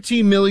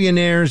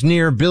multi-millionaires,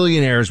 near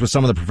billionaires with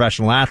some of the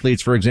professional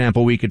athletes. For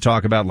example, we could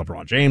talk about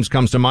LeBron James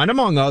comes to mind,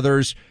 among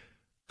others.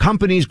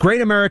 Companies, great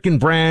American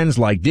brands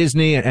like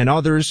Disney and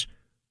others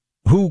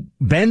who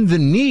bend the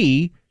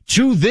knee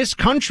to this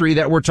country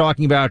that we're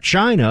talking about,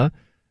 China,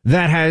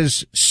 that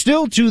has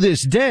still to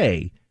this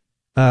day,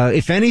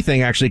 if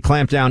anything, actually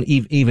clamped down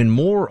even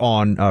more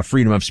on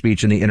freedom of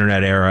speech in the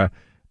internet era.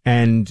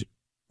 And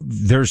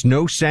there's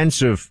no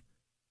sense of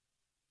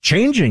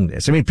changing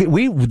this. I mean,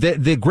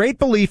 the great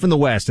belief in the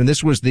West, and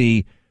this was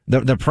the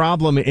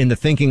problem in the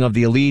thinking of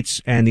the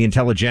elites and the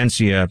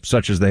intelligentsia,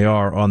 such as they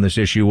are on this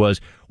issue,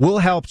 was we'll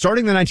help,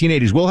 starting in the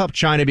 1980s, we'll help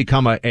China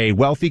become a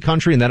wealthy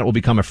country, and then it will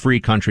become a free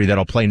country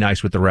that'll play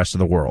nice with the rest of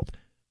the world.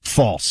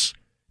 False.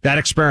 That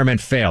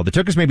experiment failed. It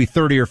took us maybe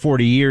 30 or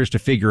 40 years to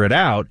figure it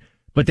out,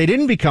 but they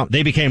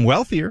became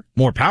wealthier,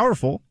 more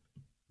powerful,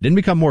 didn't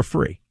become more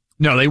free.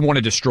 No, they want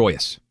to destroy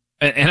us.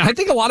 And I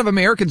think a lot of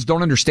Americans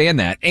don't understand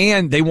that,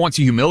 and they want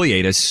to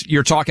humiliate us.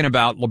 You're talking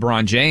about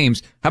LeBron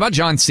James. How about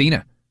John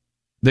Cena?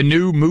 The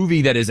new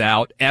movie that is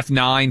out,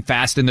 F9,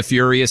 Fast and the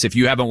Furious. If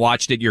you haven't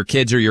watched it, your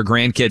kids or your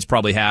grandkids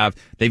probably have.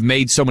 They've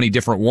made so many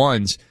different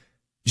ones.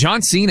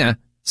 John Cena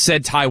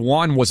said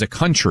Taiwan was a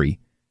country.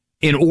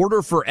 In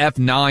order for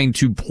F9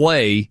 to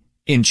play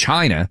in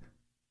China,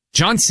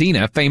 John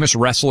Cena, famous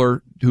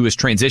wrestler who has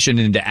transitioned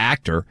into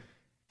actor,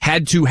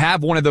 had to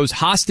have one of those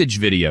hostage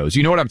videos.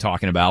 You know what I'm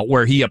talking about,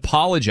 where he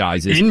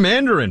apologizes in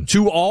Mandarin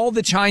to all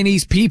the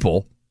Chinese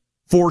people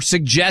for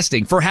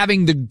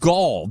having the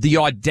gall, the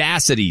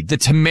audacity, the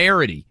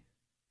temerity,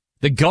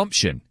 the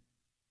gumption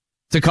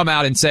to come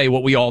out and say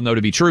what we all know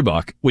to be true,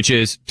 Buck, which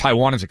is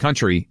Taiwan is a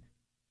country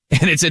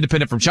and it's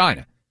independent from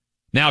China.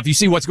 Now, if you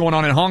see what's going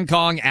on in Hong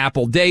Kong,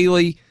 Apple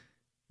Daily,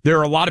 there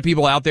are a lot of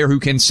people out there who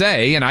can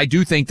say, and I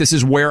do think this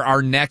is where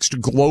our next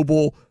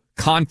global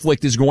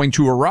conflict is going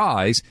to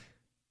arise,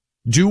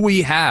 do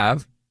we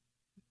have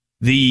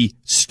the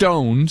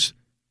stones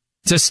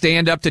to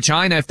stand up to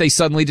China if they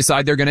suddenly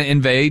decide they're going to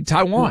invade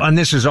Taiwan? Well, and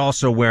this is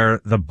also where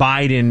the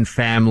Biden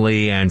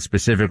family, and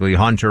specifically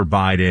Hunter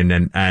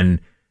Biden, and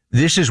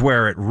this is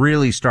where it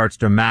really starts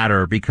to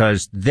matter,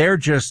 because they're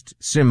just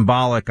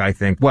symbolic, I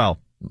think. Well,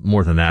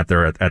 more than that,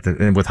 they're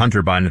and with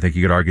Hunter Biden, I think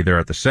you could argue they're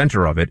at the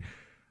center of it,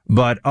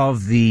 but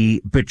of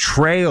the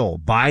betrayal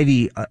by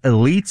the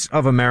elites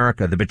of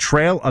America, the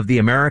betrayal of the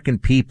American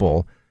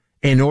people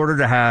in order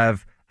to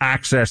have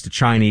access to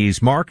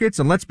Chinese markets,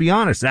 and let's be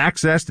honest,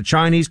 access to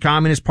Chinese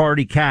Communist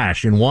Party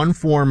cash in one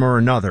form or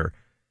another.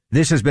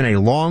 This has been a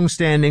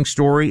long-standing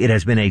story. It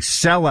has been a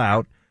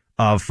sellout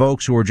of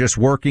folks who are just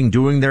working,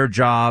 doing their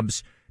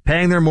jobs,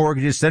 paying their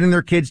mortgages, sending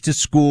their kids to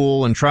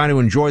school, and trying to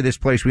enjoy this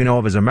place we know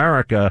of as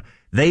America.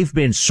 They've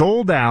been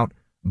sold out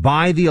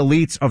by the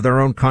elites of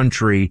their own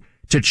country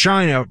to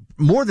China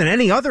more than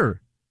any other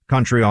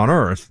country on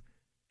earth.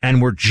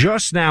 And we're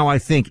just now, I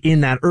think,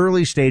 in that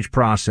early stage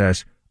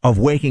process of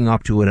waking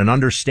up to it and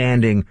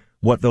understanding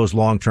what those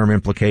long-term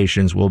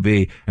implications will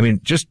be. I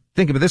mean, just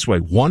think of it this way.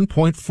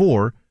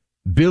 1.4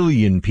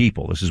 billion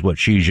people. This is what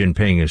Xi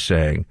Jinping is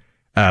saying.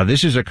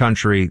 This is a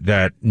country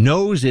that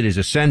knows it is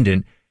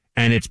ascendant,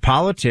 and its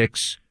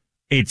politics,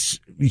 it's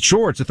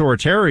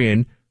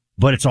authoritarian,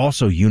 but it's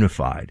also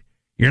unified.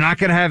 You're not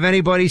going to have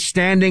anybody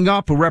standing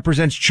up who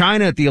represents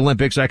China at the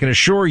Olympics, I can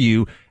assure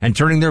you, and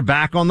turning their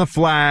back on the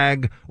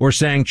flag or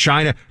saying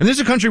China. And this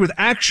is a country with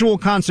actual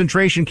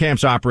concentration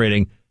camps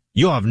operating.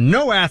 You'll have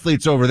no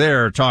athletes over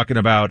there talking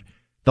about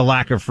the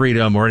lack of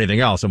freedom or anything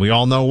else, and we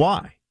all know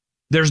why.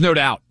 There's no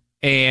doubt.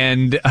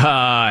 And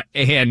by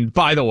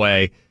the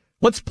way,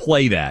 let's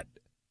play that.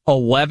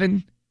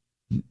 11.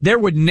 There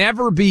would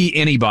never be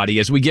anybody,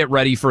 as we get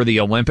ready for the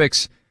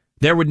Olympics,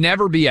 there would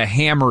never be a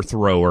hammer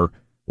thrower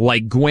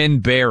like Gwen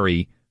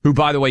Berry, who,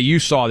 by the way, you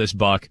saw this,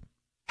 Buck,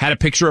 had a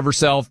picture of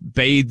herself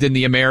bathed in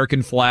the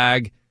American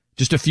flag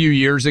just a few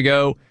years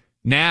ago.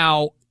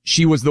 Now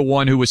she was the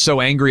one who was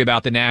so angry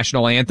about the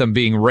national anthem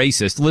being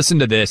racist. Listen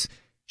to this.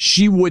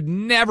 She would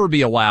never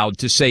be allowed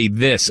to say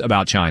this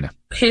about China.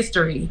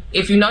 History.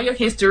 If you know your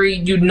history,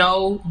 you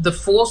know the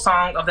full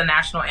song of the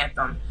national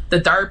anthem. The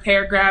third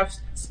paragraph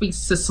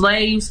speaks to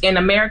slaves in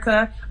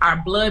America, our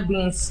blood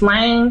being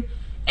slain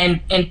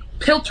and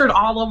pilfered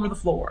all over the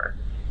floor.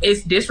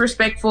 It's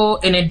disrespectful,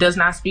 and it does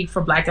not speak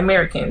for Black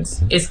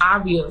Americans. It's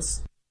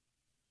obvious.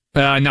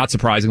 Not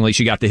surprisingly,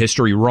 she got the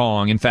history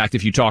wrong. In fact,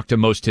 if you talk to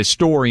most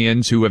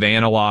historians who have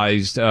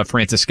analyzed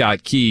Francis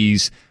Scott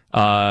Key's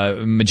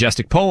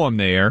majestic poem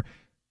there,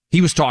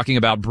 he was talking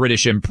about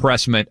British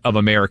impressment of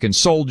American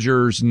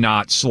soldiers,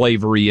 not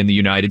slavery in the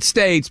United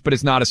States, but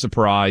it's not a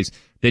surprise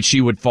that she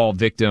would fall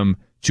victim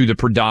to the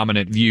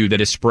predominant view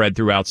that is spread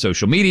throughout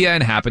social media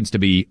and happens to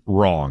be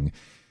wrong.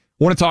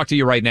 I want to talk to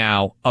you right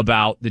now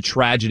about the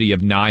tragedy of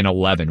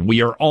 9/11.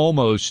 We are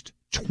almost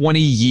 20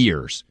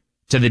 years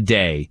to the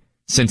day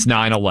since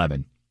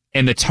 9/11,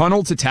 and the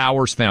Tunnel to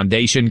Towers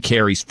Foundation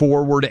carries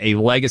forward a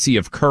legacy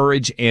of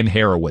courage and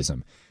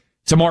heroism.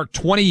 To mark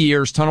 20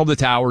 years, Tunnel to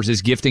Towers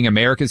is gifting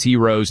America's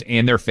heroes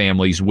and their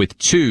families with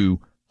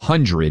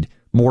 200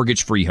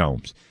 mortgage-free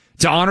homes.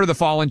 To honor the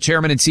fallen,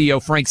 Chairman and CEO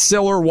Frank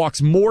Siller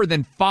walks more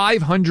than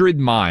 500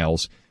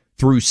 miles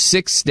through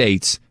 6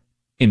 states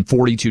in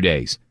 42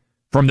 days.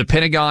 From the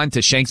Pentagon to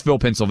Shanksville,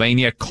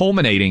 Pennsylvania,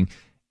 culminating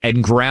at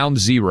Ground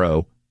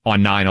Zero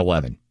on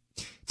 9/11.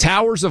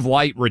 Towers of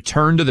Light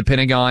return to the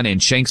Pentagon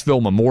and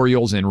Shanksville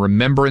memorials in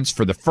remembrance.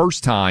 For the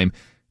first time,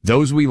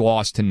 those we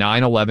lost to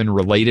 9/11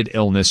 related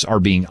illness are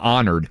being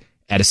honored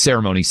at a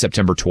ceremony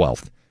September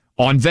 12th.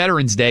 On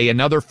Veterans Day,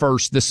 another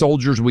first, the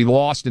soldiers we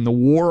lost in the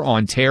war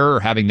on terror are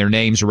having their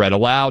names read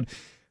aloud.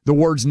 The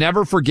words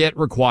never forget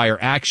require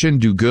action,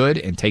 do good,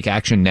 and take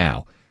action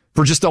now.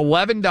 For just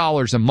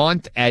 $11 a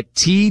month at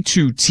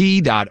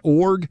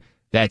T2T.org.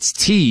 That's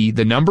T,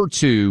 the number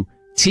 2,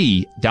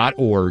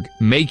 T.org.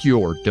 Make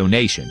your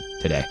donation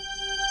today.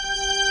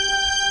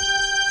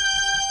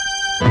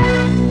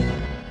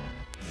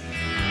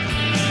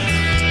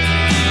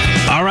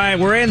 All right,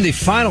 we're in the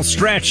final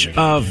stretch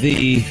of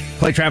the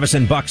Clay Travis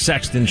and Buck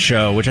Sexton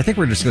show, which I think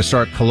we're just going to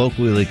start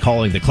colloquially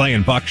calling the Clay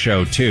and Buck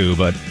show, too.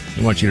 But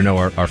we want you to know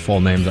our full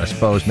names, I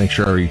suppose. Make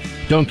sure you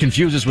don't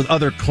confuse us with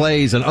other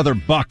Clays and other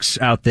Bucks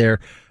out there.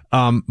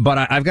 But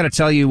I've got to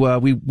tell you,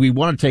 we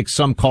want to take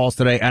some calls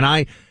today.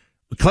 And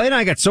Clay and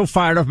I got so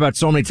fired up about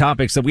so many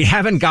topics that we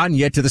haven't gotten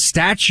yet to the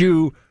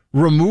statue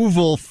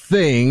removal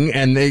thing,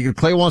 and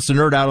Clay wants to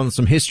nerd out on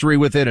some history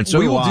with it, and so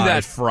we will do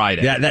that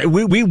Friday. Yeah,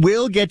 we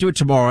will get to it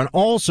tomorrow, and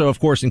also, of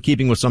course, in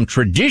keeping with some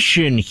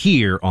tradition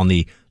here on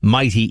the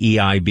mighty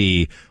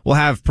EIB, we'll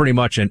have pretty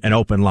much an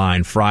open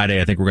line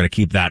Friday. I think we're going to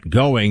keep that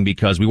going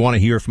because we want to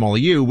hear from all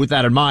of you. With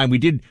that in mind, we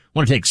did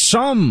want to take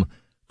some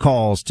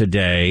calls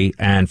today,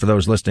 and for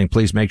those listening,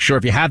 please make sure,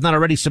 if you have not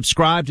already,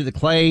 subscribe to the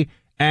Clay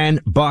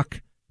and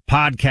Buck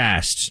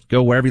podcasts.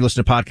 Go wherever you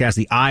listen to podcasts.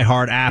 The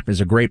iHeart app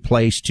is a great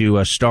place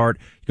to start.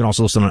 You can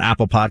also listen on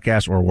Apple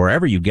Podcasts or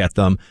wherever you get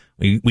them.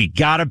 We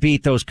gotta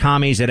beat those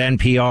commies at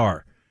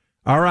NPR.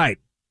 All right.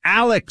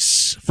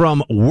 Alex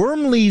from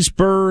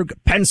Wormleysburg,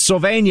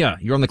 Pennsylvania.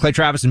 You're on the Clay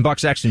Travis and Buck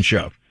Sexton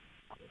show.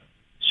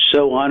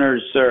 So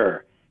honored,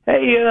 sir.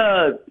 Hey,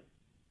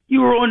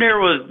 you were on there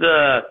with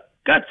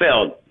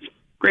Gutfeld.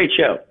 Great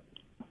show.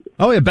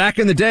 Oh, yeah, back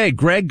in the day,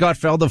 Greg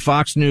Gutfeld of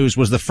Fox News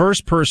was the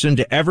first person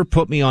to ever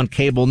put me on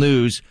cable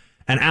news.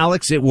 And,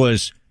 Alex, it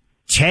was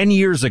 10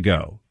 years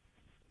ago.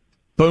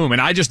 Boom,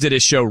 and I just did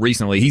his show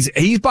recently.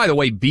 He's by the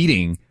way,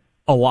 beating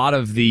a lot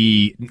of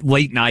the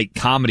late-night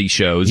comedy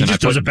shows. He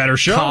just does a better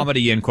show.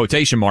 Comedy in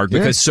quotation mark,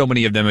 because so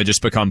many of them have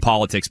just become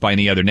politics by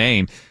any other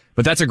name.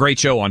 But that's a great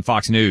show on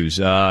Fox News,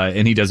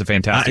 and he does a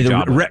fantastic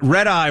job.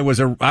 Red Eye I was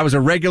a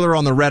regular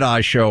on the Red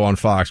Eye show on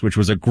Fox, which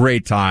was a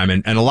great time,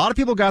 and a lot of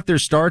people got their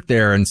start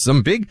there, and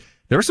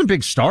there were some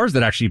big stars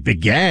that actually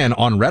began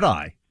on Red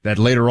Eye that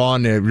later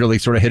on really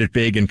sort of hit it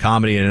big in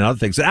comedy and other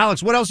things. So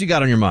Alex, what else you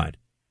got on your mind?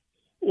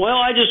 Well,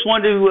 I just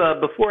want to,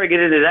 before I get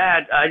into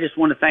that, I just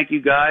want to thank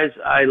you guys.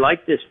 I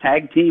like this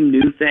tag team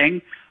new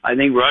thing. I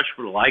think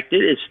Rushford liked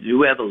it. It's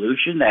new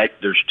evolution that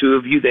there's two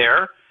of you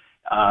there.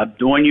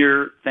 Doing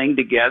your thing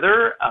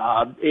together.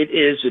 It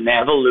is an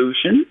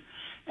evolution,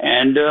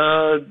 and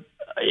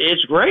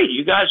it's great.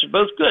 You guys are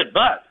both good.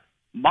 But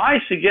my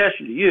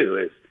suggestion to you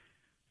is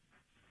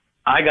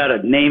I got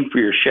a name for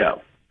your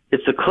show.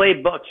 It's the Clay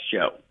Buck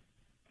Show.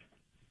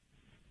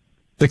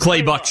 The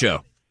Clay Buck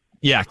Show.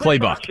 Yeah, Clay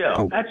Buck. Show.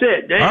 Oh. That's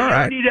it. All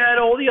right. You don't need to add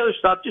all the other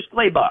stuff, just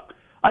Clay Buck.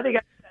 I think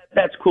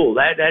that's cool.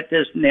 That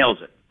just nails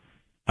it.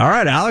 All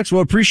right, Alex.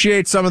 Well,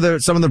 appreciate some of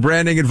the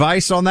branding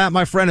advice on that,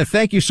 my friend. And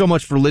thank you so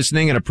much for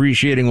listening and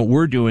appreciating what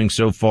we're doing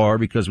so far,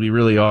 because we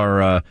really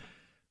are,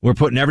 we're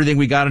putting everything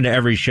we got into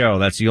every show.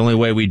 That's the only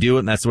way we do it,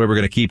 and that's the way we're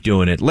going to keep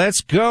doing it.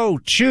 Let's go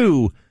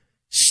to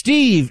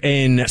Steve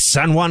in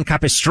San Juan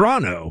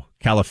Capistrano,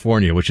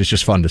 California, which is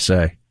just fun to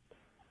say.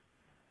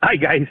 Hi,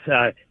 guys.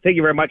 Thank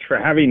you very much for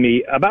having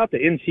me. About the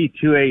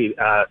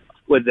NC2A,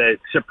 with the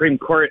Supreme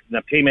Court and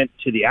the payment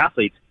to the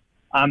athletes,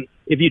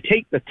 if you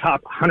take the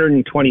top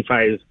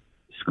 125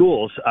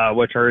 schools,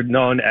 which are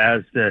known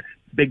as the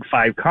Big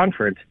Five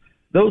Conference,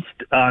 those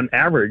on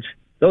average,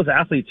 those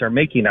athletes are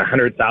making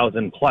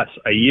 $100,000 plus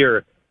a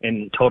year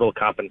in total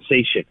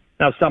compensation.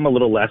 Now, some a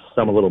little less,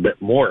 some a little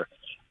bit more.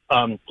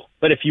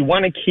 But if you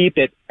want to keep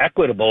it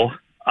equitable,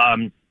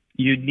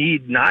 you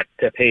need not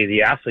to pay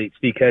the athletes,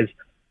 because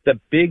the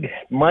big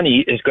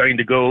money is going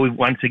to go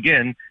once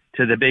again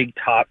to the big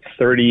top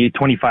 30,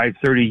 25,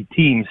 30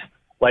 teams,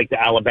 like the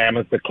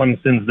Alabamas, the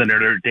Clemsons, the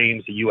Notre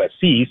Dames, the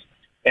USCs,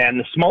 and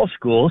the small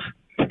schools.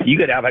 You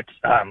could have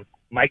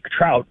Mike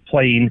Trout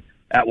playing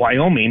at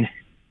Wyoming.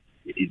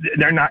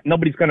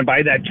 Nobody's going to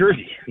buy that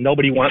jersey.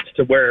 Nobody wants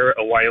to wear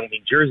a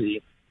Wyoming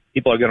jersey.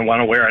 People are going to want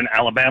to wear an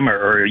Alabama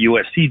or a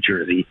USC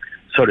jersey,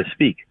 so to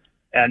speak.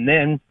 And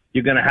then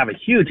you're going to have a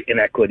huge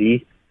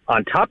inequity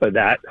on top of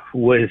that,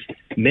 with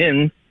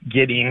men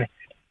getting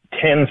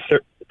 10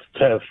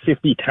 to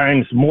 50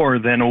 times more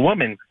than a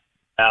woman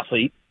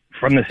athlete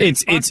from the same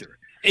sponsor.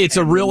 It's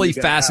a really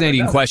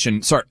fascinating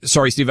question.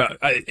 Sorry, Steve.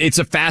 It's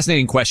a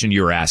fascinating question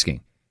you're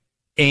asking.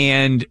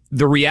 And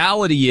the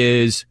reality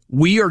is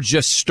we are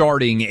just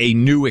starting a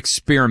new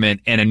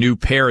experiment and a new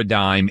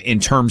paradigm in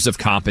terms of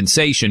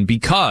compensation,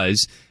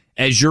 because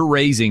as you're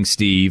raising,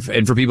 Steve,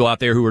 and for people out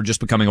there who are just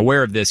becoming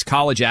aware of this,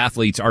 college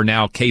athletes are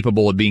now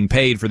capable of being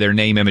paid for their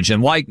name, image,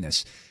 and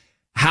likeness.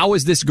 How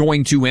is this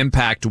going to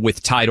impact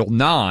with Title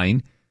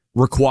IX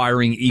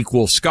requiring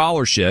equal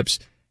scholarships?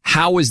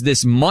 How is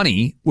this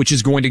money, which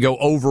is going to go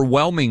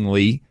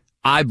overwhelmingly,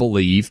 I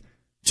believe,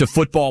 to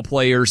football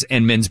players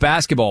and men's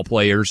basketball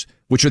players,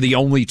 which are the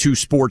only two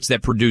sports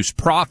that produce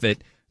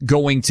profit,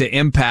 going to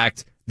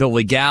impact the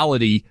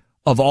legality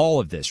of all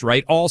of this,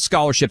 right? All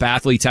scholarship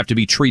athletes have to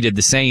be treated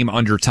the same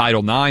under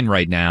Title IX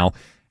right now.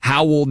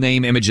 How will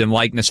name, image, and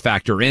likeness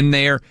factor in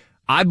there?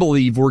 I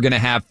believe we're going to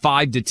have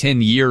 5 to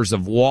 10 years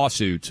of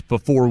lawsuits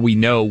before we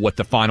know what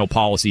the final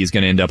policy is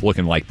going to end up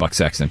looking like, Buck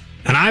Sexton.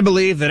 And I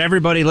believe that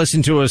everybody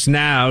listening to us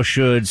now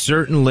should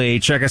certainly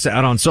check us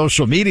out on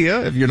social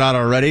media if you're not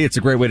already. It's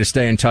a great way to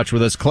stay in touch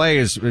with us. Clay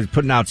is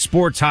putting out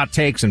sports, hot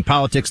takes, and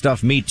politics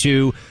stuff. Me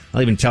too.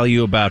 I'll even tell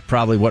you about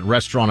probably what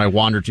restaurant I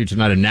wandered to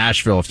tonight in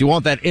Nashville. If you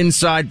want that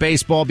inside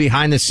baseball,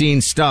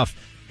 behind-the-scenes stuff,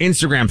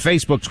 Instagram,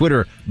 Facebook,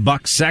 Twitter,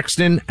 Buck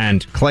Sexton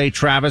and Clay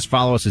Travis.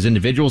 Follow us as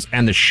individuals.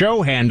 And the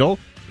show handle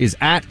is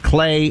at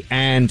Clay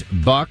and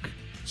Buck.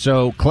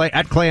 So Clay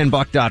at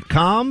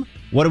clayandbuck.com.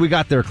 What do we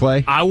got there,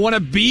 Clay? I want to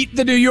beat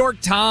the New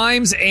York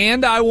Times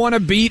and I want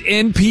to beat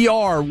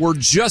NPR. We're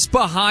just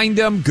behind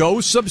them. Go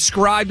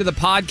subscribe to the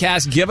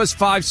podcast. Give us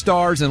 5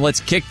 stars and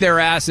let's kick their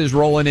asses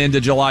rolling into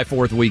July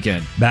 4th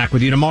weekend. Back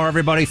with you tomorrow,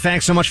 everybody.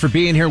 Thanks so much for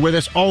being here with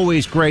us.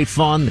 Always great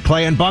fun. The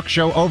Clay and Buck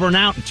Show over and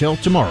out until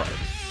tomorrow.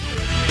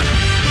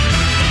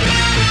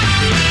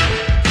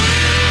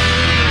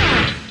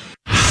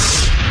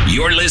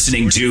 You're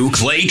listening to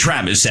Clay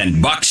Travis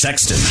and Buck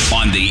Sexton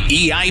on the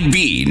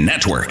EIB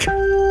Network.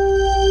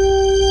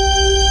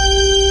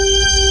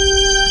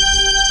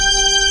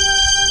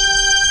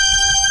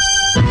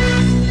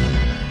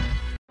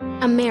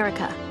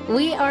 America.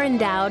 We are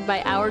endowed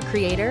by our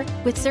Creator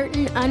with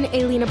certain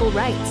unalienable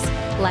rights: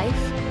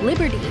 life,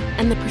 liberty,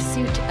 and the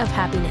pursuit of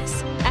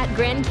happiness. At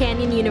Grand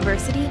Canyon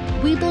University,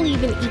 we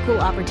believe in equal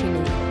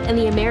opportunity, and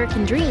the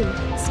American dream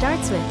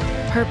starts with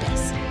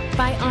purpose.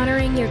 By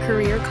honoring your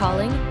career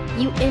calling,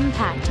 you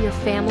impact your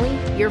family,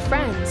 your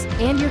friends,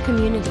 and your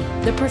community.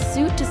 The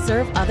pursuit to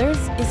serve others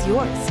is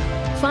yours.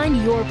 Find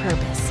your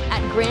purpose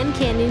at Grand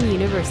Canyon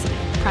University.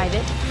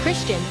 Private,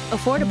 Christian,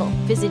 affordable.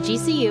 Visit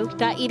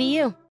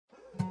gcu.edu.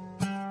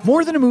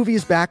 More Than a Movie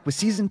is back with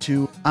Season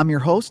 2. I'm your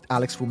host,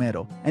 Alex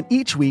Fumero, and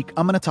each week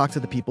I'm going to talk to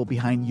the people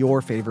behind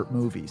your favorite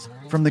movies.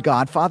 From The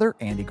Godfather,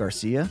 Andy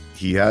Garcia.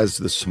 He has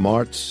the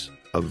smarts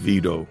of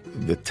Vito,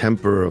 the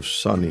temper of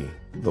Sonny,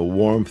 the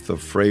warmth of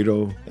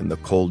Fredo, and the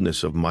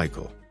coldness of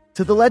Michael.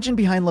 To the legend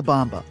behind La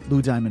Bamba,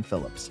 Lou Diamond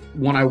Phillips.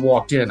 When I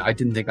walked in, I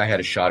didn't think I had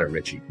a shot at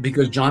Richie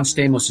because John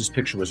Stamos'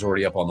 picture was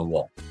already up on the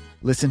wall.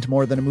 Listen to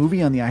More Than a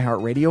Movie on the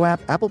iHeartRadio app,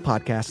 Apple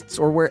Podcasts,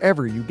 or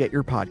wherever you get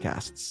your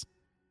podcasts.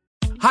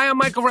 Hi, I'm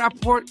Michael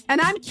Rappaport. And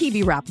I'm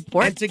Kibi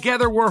Rappaport. And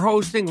together we're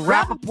hosting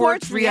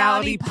Rappaport's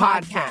Reality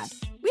Podcast.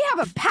 We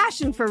have a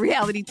passion for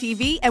reality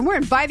TV, and we're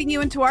inviting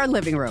you into our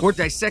living room. We're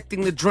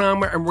dissecting the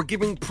drama, and we're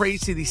giving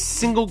praise to the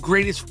single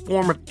greatest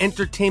form of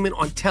entertainment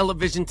on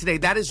television today.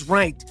 That is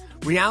right.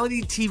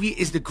 Reality TV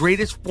is the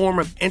greatest form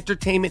of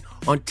entertainment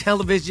on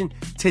television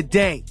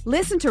today.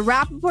 Listen to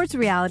Rappaport's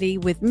Reality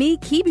with me,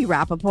 Kibi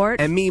Rappaport.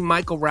 And me,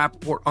 Michael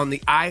Rappaport, on the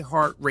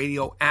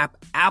iHeartRadio app,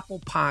 Apple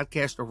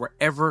Podcast, or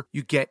wherever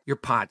you get your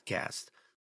podcast.